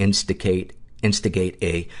to instigate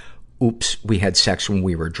a, oops, we had sex when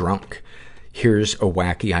we were drunk. Here's a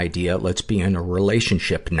wacky idea, let's be in a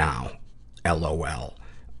relationship now, LOL,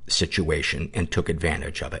 situation, and took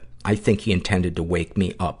advantage of it. I think he intended to wake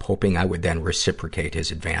me up, hoping I would then reciprocate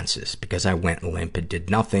his advances. Because I went limp and did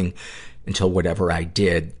nothing until whatever I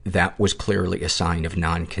did, that was clearly a sign of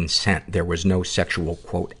non-consent. There was no sexual,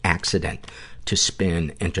 quote, accident to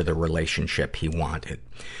spin into the relationship he wanted.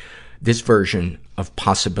 This version of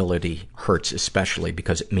possibility hurts especially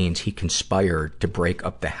because it means he conspired to break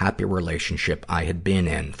up the happy relationship I had been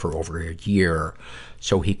in for over a year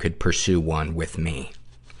so he could pursue one with me.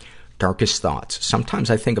 Darkest thoughts. Sometimes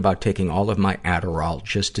I think about taking all of my Adderall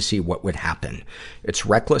just to see what would happen. It's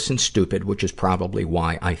reckless and stupid, which is probably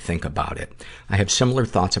why I think about it. I have similar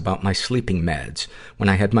thoughts about my sleeping meds. When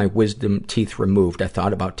I had my wisdom teeth removed, I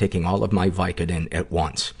thought about taking all of my Vicodin at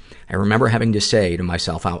once. I remember having to say to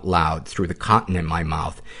myself out loud through the cotton in my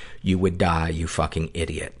mouth, "You would die, you fucking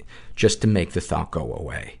idiot," just to make the thought go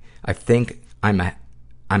away. I think I'm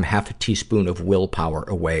half a teaspoon of willpower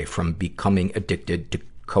away from becoming addicted to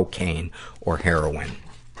cocaine or heroin.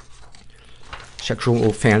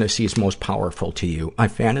 Sexual fantasies most powerful to you. I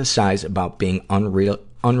fantasize about being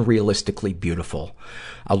unrealistically beautiful.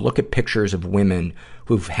 I'll look at pictures of women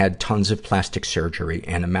who've had tons of plastic surgery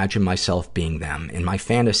and imagine myself being them. In my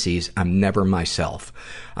fantasies, I'm never myself.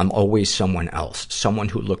 I'm always someone else. Someone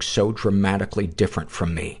who looks so dramatically different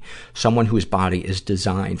from me. Someone whose body is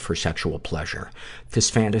designed for sexual pleasure. This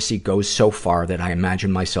fantasy goes so far that I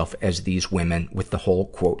imagine myself as these women with the whole,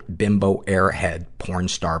 quote, bimbo airhead porn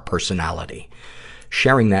star personality.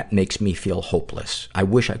 Sharing that makes me feel hopeless. I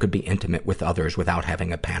wish I could be intimate with others without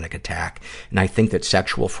having a panic attack. And I think that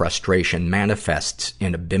sexual frustration manifests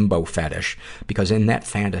in a bimbo fetish because in that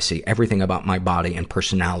fantasy, everything about my body and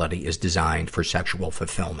personality is designed for sexual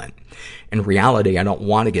fulfillment. In reality, I don't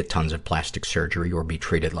want to get tons of plastic surgery or be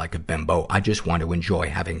treated like a bimbo. I just want to enjoy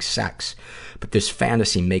having sex. But this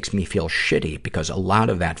fantasy makes me feel shitty because a lot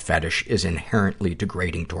of that fetish is inherently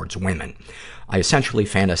degrading towards women. I essentially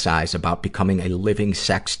fantasize about becoming a living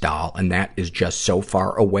sex doll, and that is just so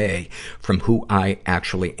far away from who I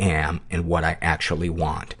actually am and what I actually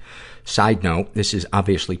want. Side note, this is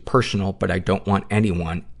obviously personal, but I don't want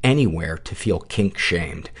anyone, anywhere, to feel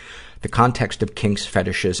kink-shamed. The context of kinks,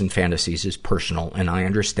 fetishes, and fantasies is personal, and I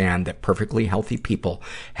understand that perfectly healthy people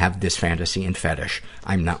have this fantasy and fetish.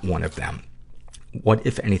 I'm not one of them. What,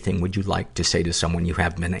 if anything, would you like to say to someone you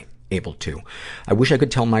have been able to? I wish I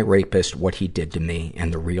could tell my rapist what he did to me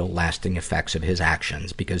and the real lasting effects of his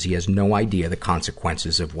actions, because he has no idea the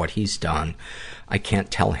consequences of what he's done. I can't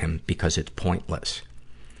tell him because it's pointless.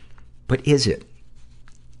 But is it?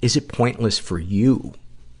 Is it pointless for you,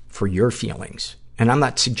 for your feelings? And I'm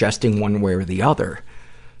not suggesting one way or the other,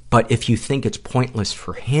 but if you think it's pointless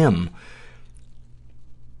for him,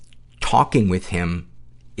 talking with him,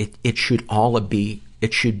 it should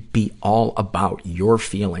be all about your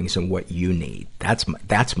feelings and what you need.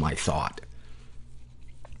 That's my thought.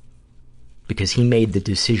 Because he made the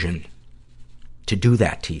decision to do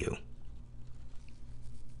that to you.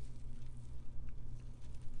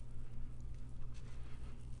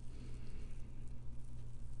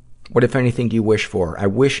 What, if anything, do you wish for? I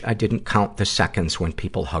wish I didn't count the seconds when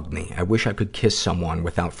people hug me. I wish I could kiss someone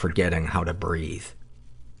without forgetting how to breathe.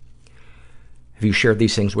 Have you shared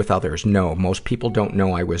these things with others? No, most people don't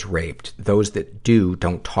know I was raped. Those that do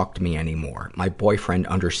don't talk to me anymore. My boyfriend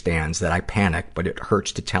understands that I panic, but it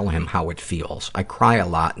hurts to tell him how it feels. I cry a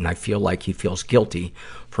lot, and I feel like he feels guilty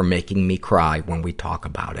for making me cry when we talk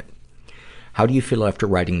about it. How do you feel after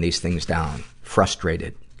writing these things down?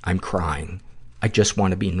 Frustrated. I'm crying. I just want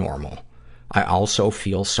to be normal. I also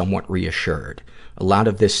feel somewhat reassured. A lot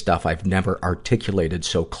of this stuff I've never articulated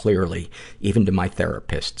so clearly, even to my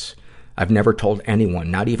therapists. I've never told anyone,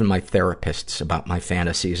 not even my therapists, about my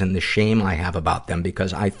fantasies and the shame I have about them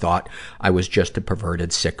because I thought I was just a perverted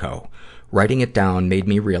sicko. Writing it down made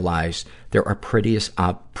me realize there are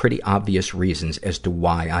pretty obvious reasons as to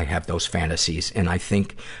why I have those fantasies, and I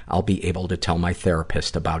think I'll be able to tell my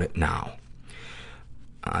therapist about it now.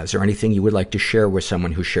 Is there anything you would like to share with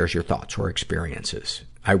someone who shares your thoughts or experiences?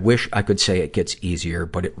 I wish I could say it gets easier,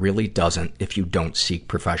 but it really doesn't if you don't seek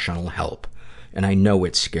professional help. and I know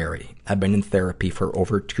it's scary. I've been in therapy for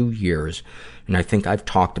over 2 years, and I think I've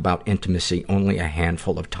talked about intimacy only a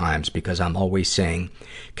handful of times because I'm always saying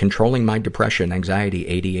controlling my depression, anxiety,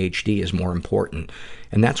 ADHD is more important.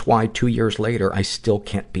 And that's why 2 years later, I still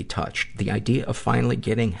can't be touched. The idea of finally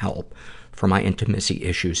getting help for my intimacy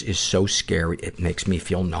issues is so scary, it makes me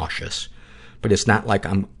feel nauseous. But it's not like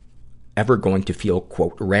I'm ever going to feel,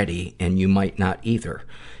 quote, ready, and you might not either.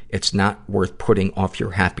 It's not worth putting off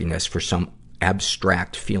your happiness for some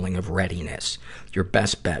abstract feeling of readiness. Your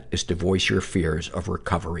best bet is to voice your fears of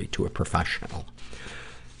recovery to a professional.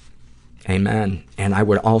 Amen. And I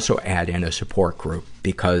would also add in a support group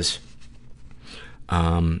because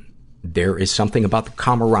there is something about the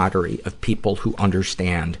camaraderie of people who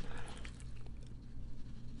understand,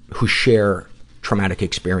 who share traumatic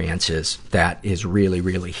experiences that is really,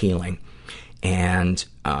 really healing. And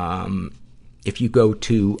if you go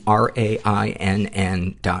to RAINN.org,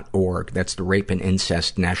 that's the Rape and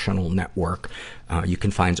Incest National Network, you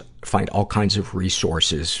can find all kinds of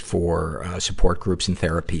resources for support groups and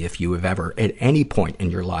therapy if you have ever, at any point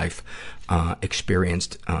in your life,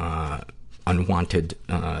 experienced unwanted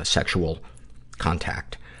sexual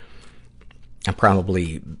contact. I'm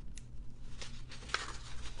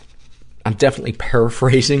definitely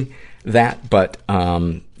paraphrasing that, but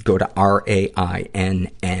go to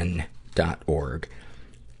RAINN.org.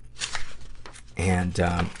 And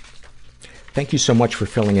thank you so much for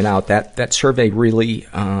filling it out. That survey really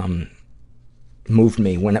moved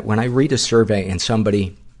me. When I read a survey and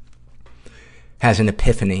somebody has an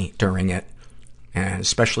epiphany during it, and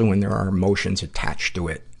especially when there are emotions attached to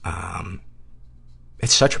it,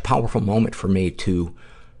 it's such a powerful moment for me to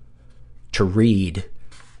read,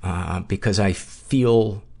 because I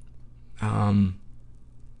feel, I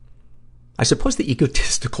suppose the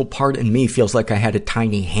egotistical part in me feels like I had a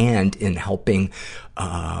tiny hand in helping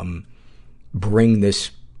bring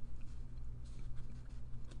this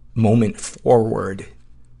moment forward,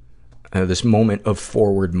 this moment of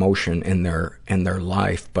forward motion in their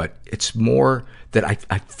life. But it's more that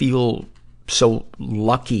I feel so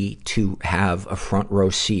lucky to have a front row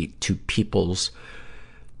seat to people's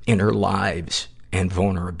inner lives and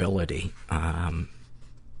vulnerability,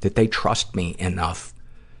 that they trust me enough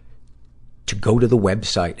to go to the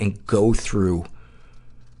website and go through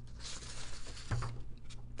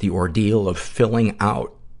the ordeal of filling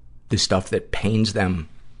out the stuff that pains them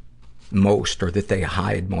most or that they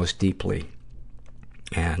hide most deeply.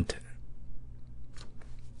 And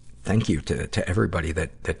thank you to everybody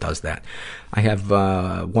that does that. I have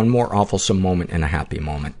one more awfulsome moment and a happy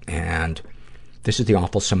moment. And this is the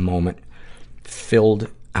awfulsome moment filled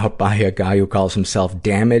out by a guy who calls himself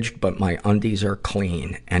Damaged, but my undies are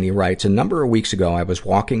clean. And he writes, a number of weeks ago, I was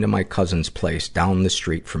walking to my cousin's place down the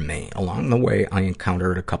street from me. Along the way, I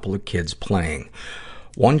encountered a couple of kids playing.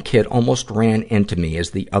 One kid almost ran into me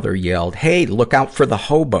as the other yelled, "Hey, look out for the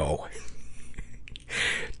hobo."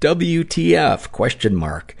 WTF, question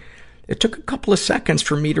mark. It took a couple of seconds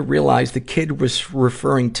for me to realize the kid was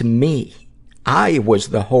referring to me. I was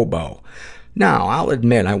the hobo. Now, I'll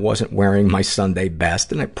admit I wasn't wearing my Sunday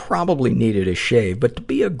best and I probably needed a shave, but to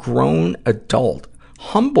be a grown adult,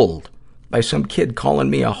 humbled by some kid calling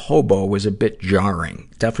me a hobo was a bit jarring,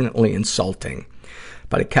 definitely insulting.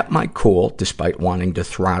 But I kept my cool, despite wanting to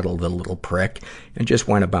throttle the little prick, and just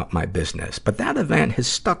went about my business. But that event has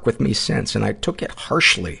stuck with me since, and I took it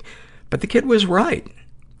harshly. But the kid was right.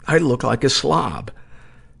 I look like a slob.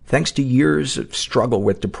 Thanks to years of struggle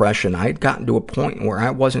with depression, I had gotten to a point where I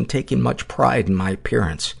wasn't taking much pride in my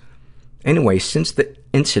appearance. Anyway, since the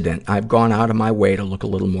incident, I've gone out of my way to look a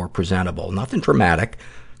little more presentable. Nothing dramatic,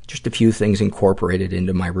 just a few things incorporated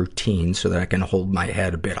into my routine so that I can hold my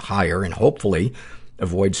head a bit higher and hopefully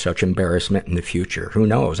avoid such embarrassment in the future. Who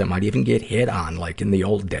knows? I might even get hit on like in the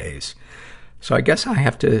old days. So I guess I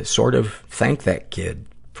have to sort of thank that kid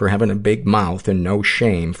for having a big mouth and no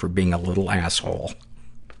shame for being a little asshole.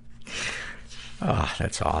 Ah,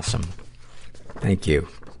 that's awesome. Thank you.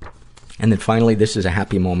 And then finally, this is a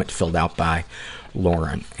happy moment filled out by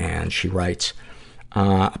Lauren. And she writes,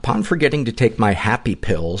 upon forgetting to take my happy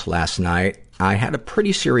pills last night, I had a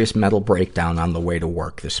pretty serious mental breakdown on the way to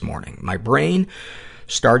work this morning. My brain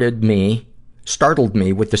startled me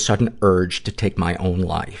with the sudden urge to take my own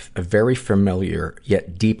life. A very familiar,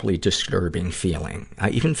 yet deeply disturbing feeling. I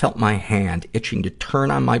even felt my hand itching to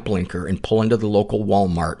turn on my blinker and pull into the local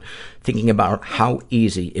Walmart, thinking about how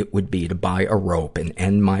easy it would be to buy a rope and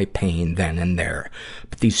end my pain then and there.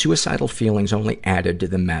 But these suicidal feelings only added to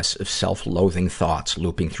the mess of self-loathing thoughts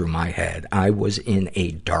looping through my head. I was in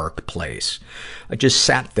a dark place. I just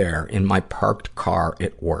sat there in my parked car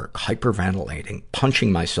at work, hyperventilating,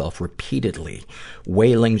 punching myself repeatedly loudly,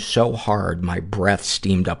 wailing so hard my breath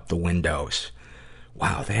steamed up the windows.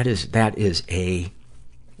 Wow, that is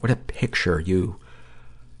what a picture you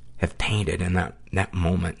have painted in that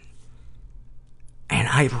moment. And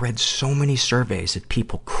I've read so many surveys of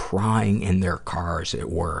people crying in their cars at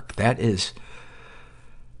work. That is...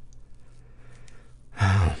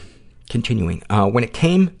 Continuing. When it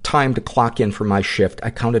came time to clock in for my shift, I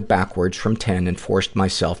counted backwards from 10 and forced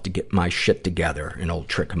myself to get my shit together. An old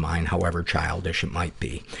trick of mine, however childish it might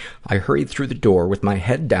be. I hurried through the door with my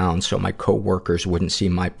head down so my co-workers wouldn't see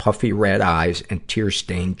my puffy red eyes and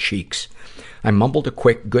tear-stained cheeks. I mumbled a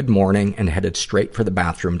quick good morning and headed straight for the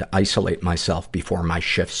bathroom to isolate myself before my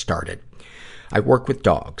shift started. I work with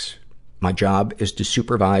dogs. My job is to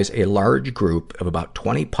supervise a large group of about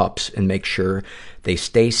 20 pups and make sure they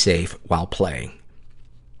stay safe while they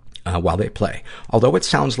play. Although it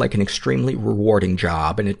sounds like an extremely rewarding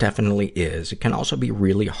job, and it definitely is, it can also be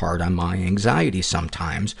really hard on my anxiety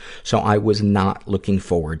sometimes, so I was not looking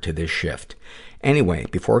forward to this shift. Anyway,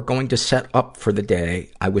 before going to set up for the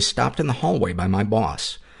day, I was stopped in the hallway by my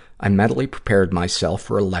boss. I mentally prepared myself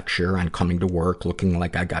for a lecture on coming to work looking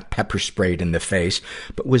like I got pepper sprayed in the face,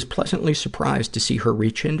 but was pleasantly surprised to see her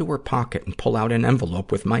reach into her pocket and pull out an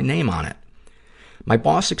envelope with my name on it. My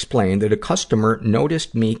boss explained that a customer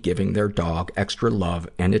noticed me giving their dog extra love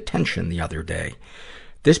and attention the other day.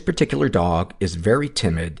 This particular dog is very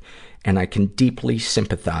timid, and I can deeply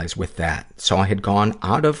sympathize with that. So I had gone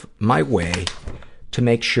out of my way to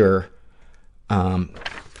make sure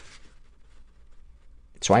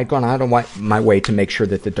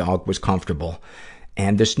that the dog was comfortable.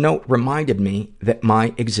 And this note reminded me that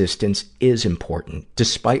my existence is important,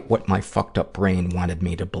 despite what my fucked up brain wanted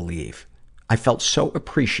me to believe. I felt so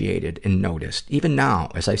appreciated and noticed. Even now,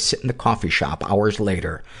 as I sit in the coffee shop hours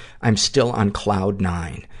later, I'm still on cloud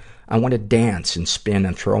 9. I want to dance and spin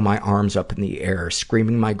and throw my arms up in the air,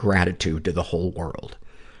 screaming my gratitude to the whole world.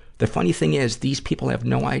 The funny thing is, these people have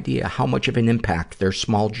no idea how much of an impact their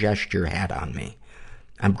small gesture had on me.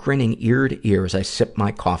 I'm grinning ear to ear as I sip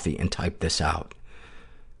my coffee and type this out.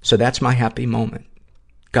 So that's my happy moment.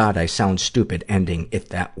 God, I sound stupid ending it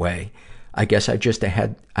that way. I guess I just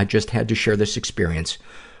had to share this experience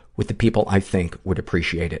with the people I think would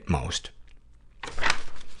appreciate it most.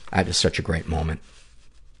 That is such a great moment.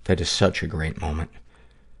 That is such a great moment.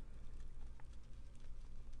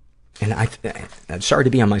 And I'm sorry to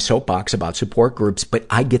be on my soapbox about support groups, but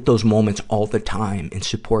I get those moments all the time in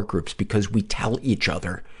support groups because we tell each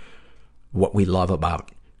other what we love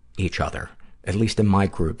about each other. At least in my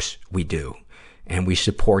groups, we do. And we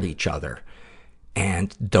support each other.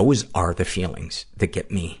 And those are the feelings that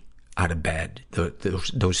get me out of bed.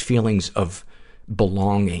 Those feelings of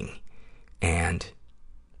belonging and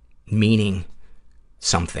meaning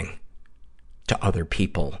something to other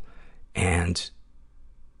people. And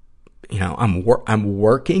I'm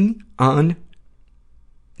working on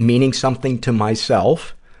meaning something to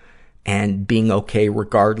myself and being okay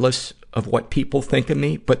regardless of what people think of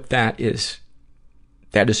me. But that is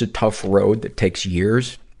a tough road that takes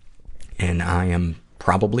years. And I am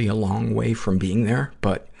probably a long way from being there.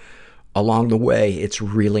 But along the way, it's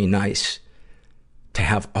really nice to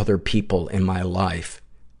have other people in my life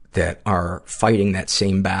that are fighting that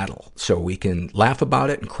same battle. So we can laugh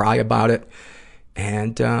about it and cry about it.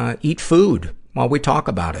 And eat food while we talk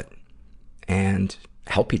about it and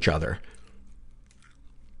help each other.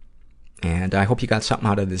 And I hope you got something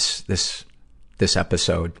out of this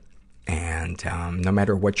episode. And no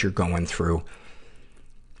matter what you're going through,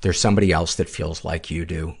 there's somebody else that feels like you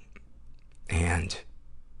do. And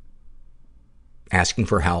asking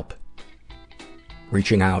for help,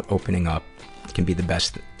 reaching out, opening up can be the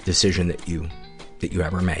best decision that you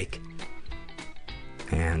ever make.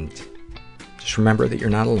 And just remember that you're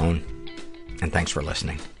not alone. And thanks for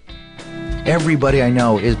listening. Everybody I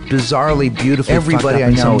know is bizarrely beautifully fucked up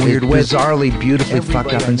in some weird way. Bizarrely beautifully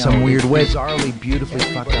fucked up in some weird way. Bizarrely beautifully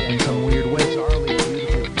fucked up in some weird way.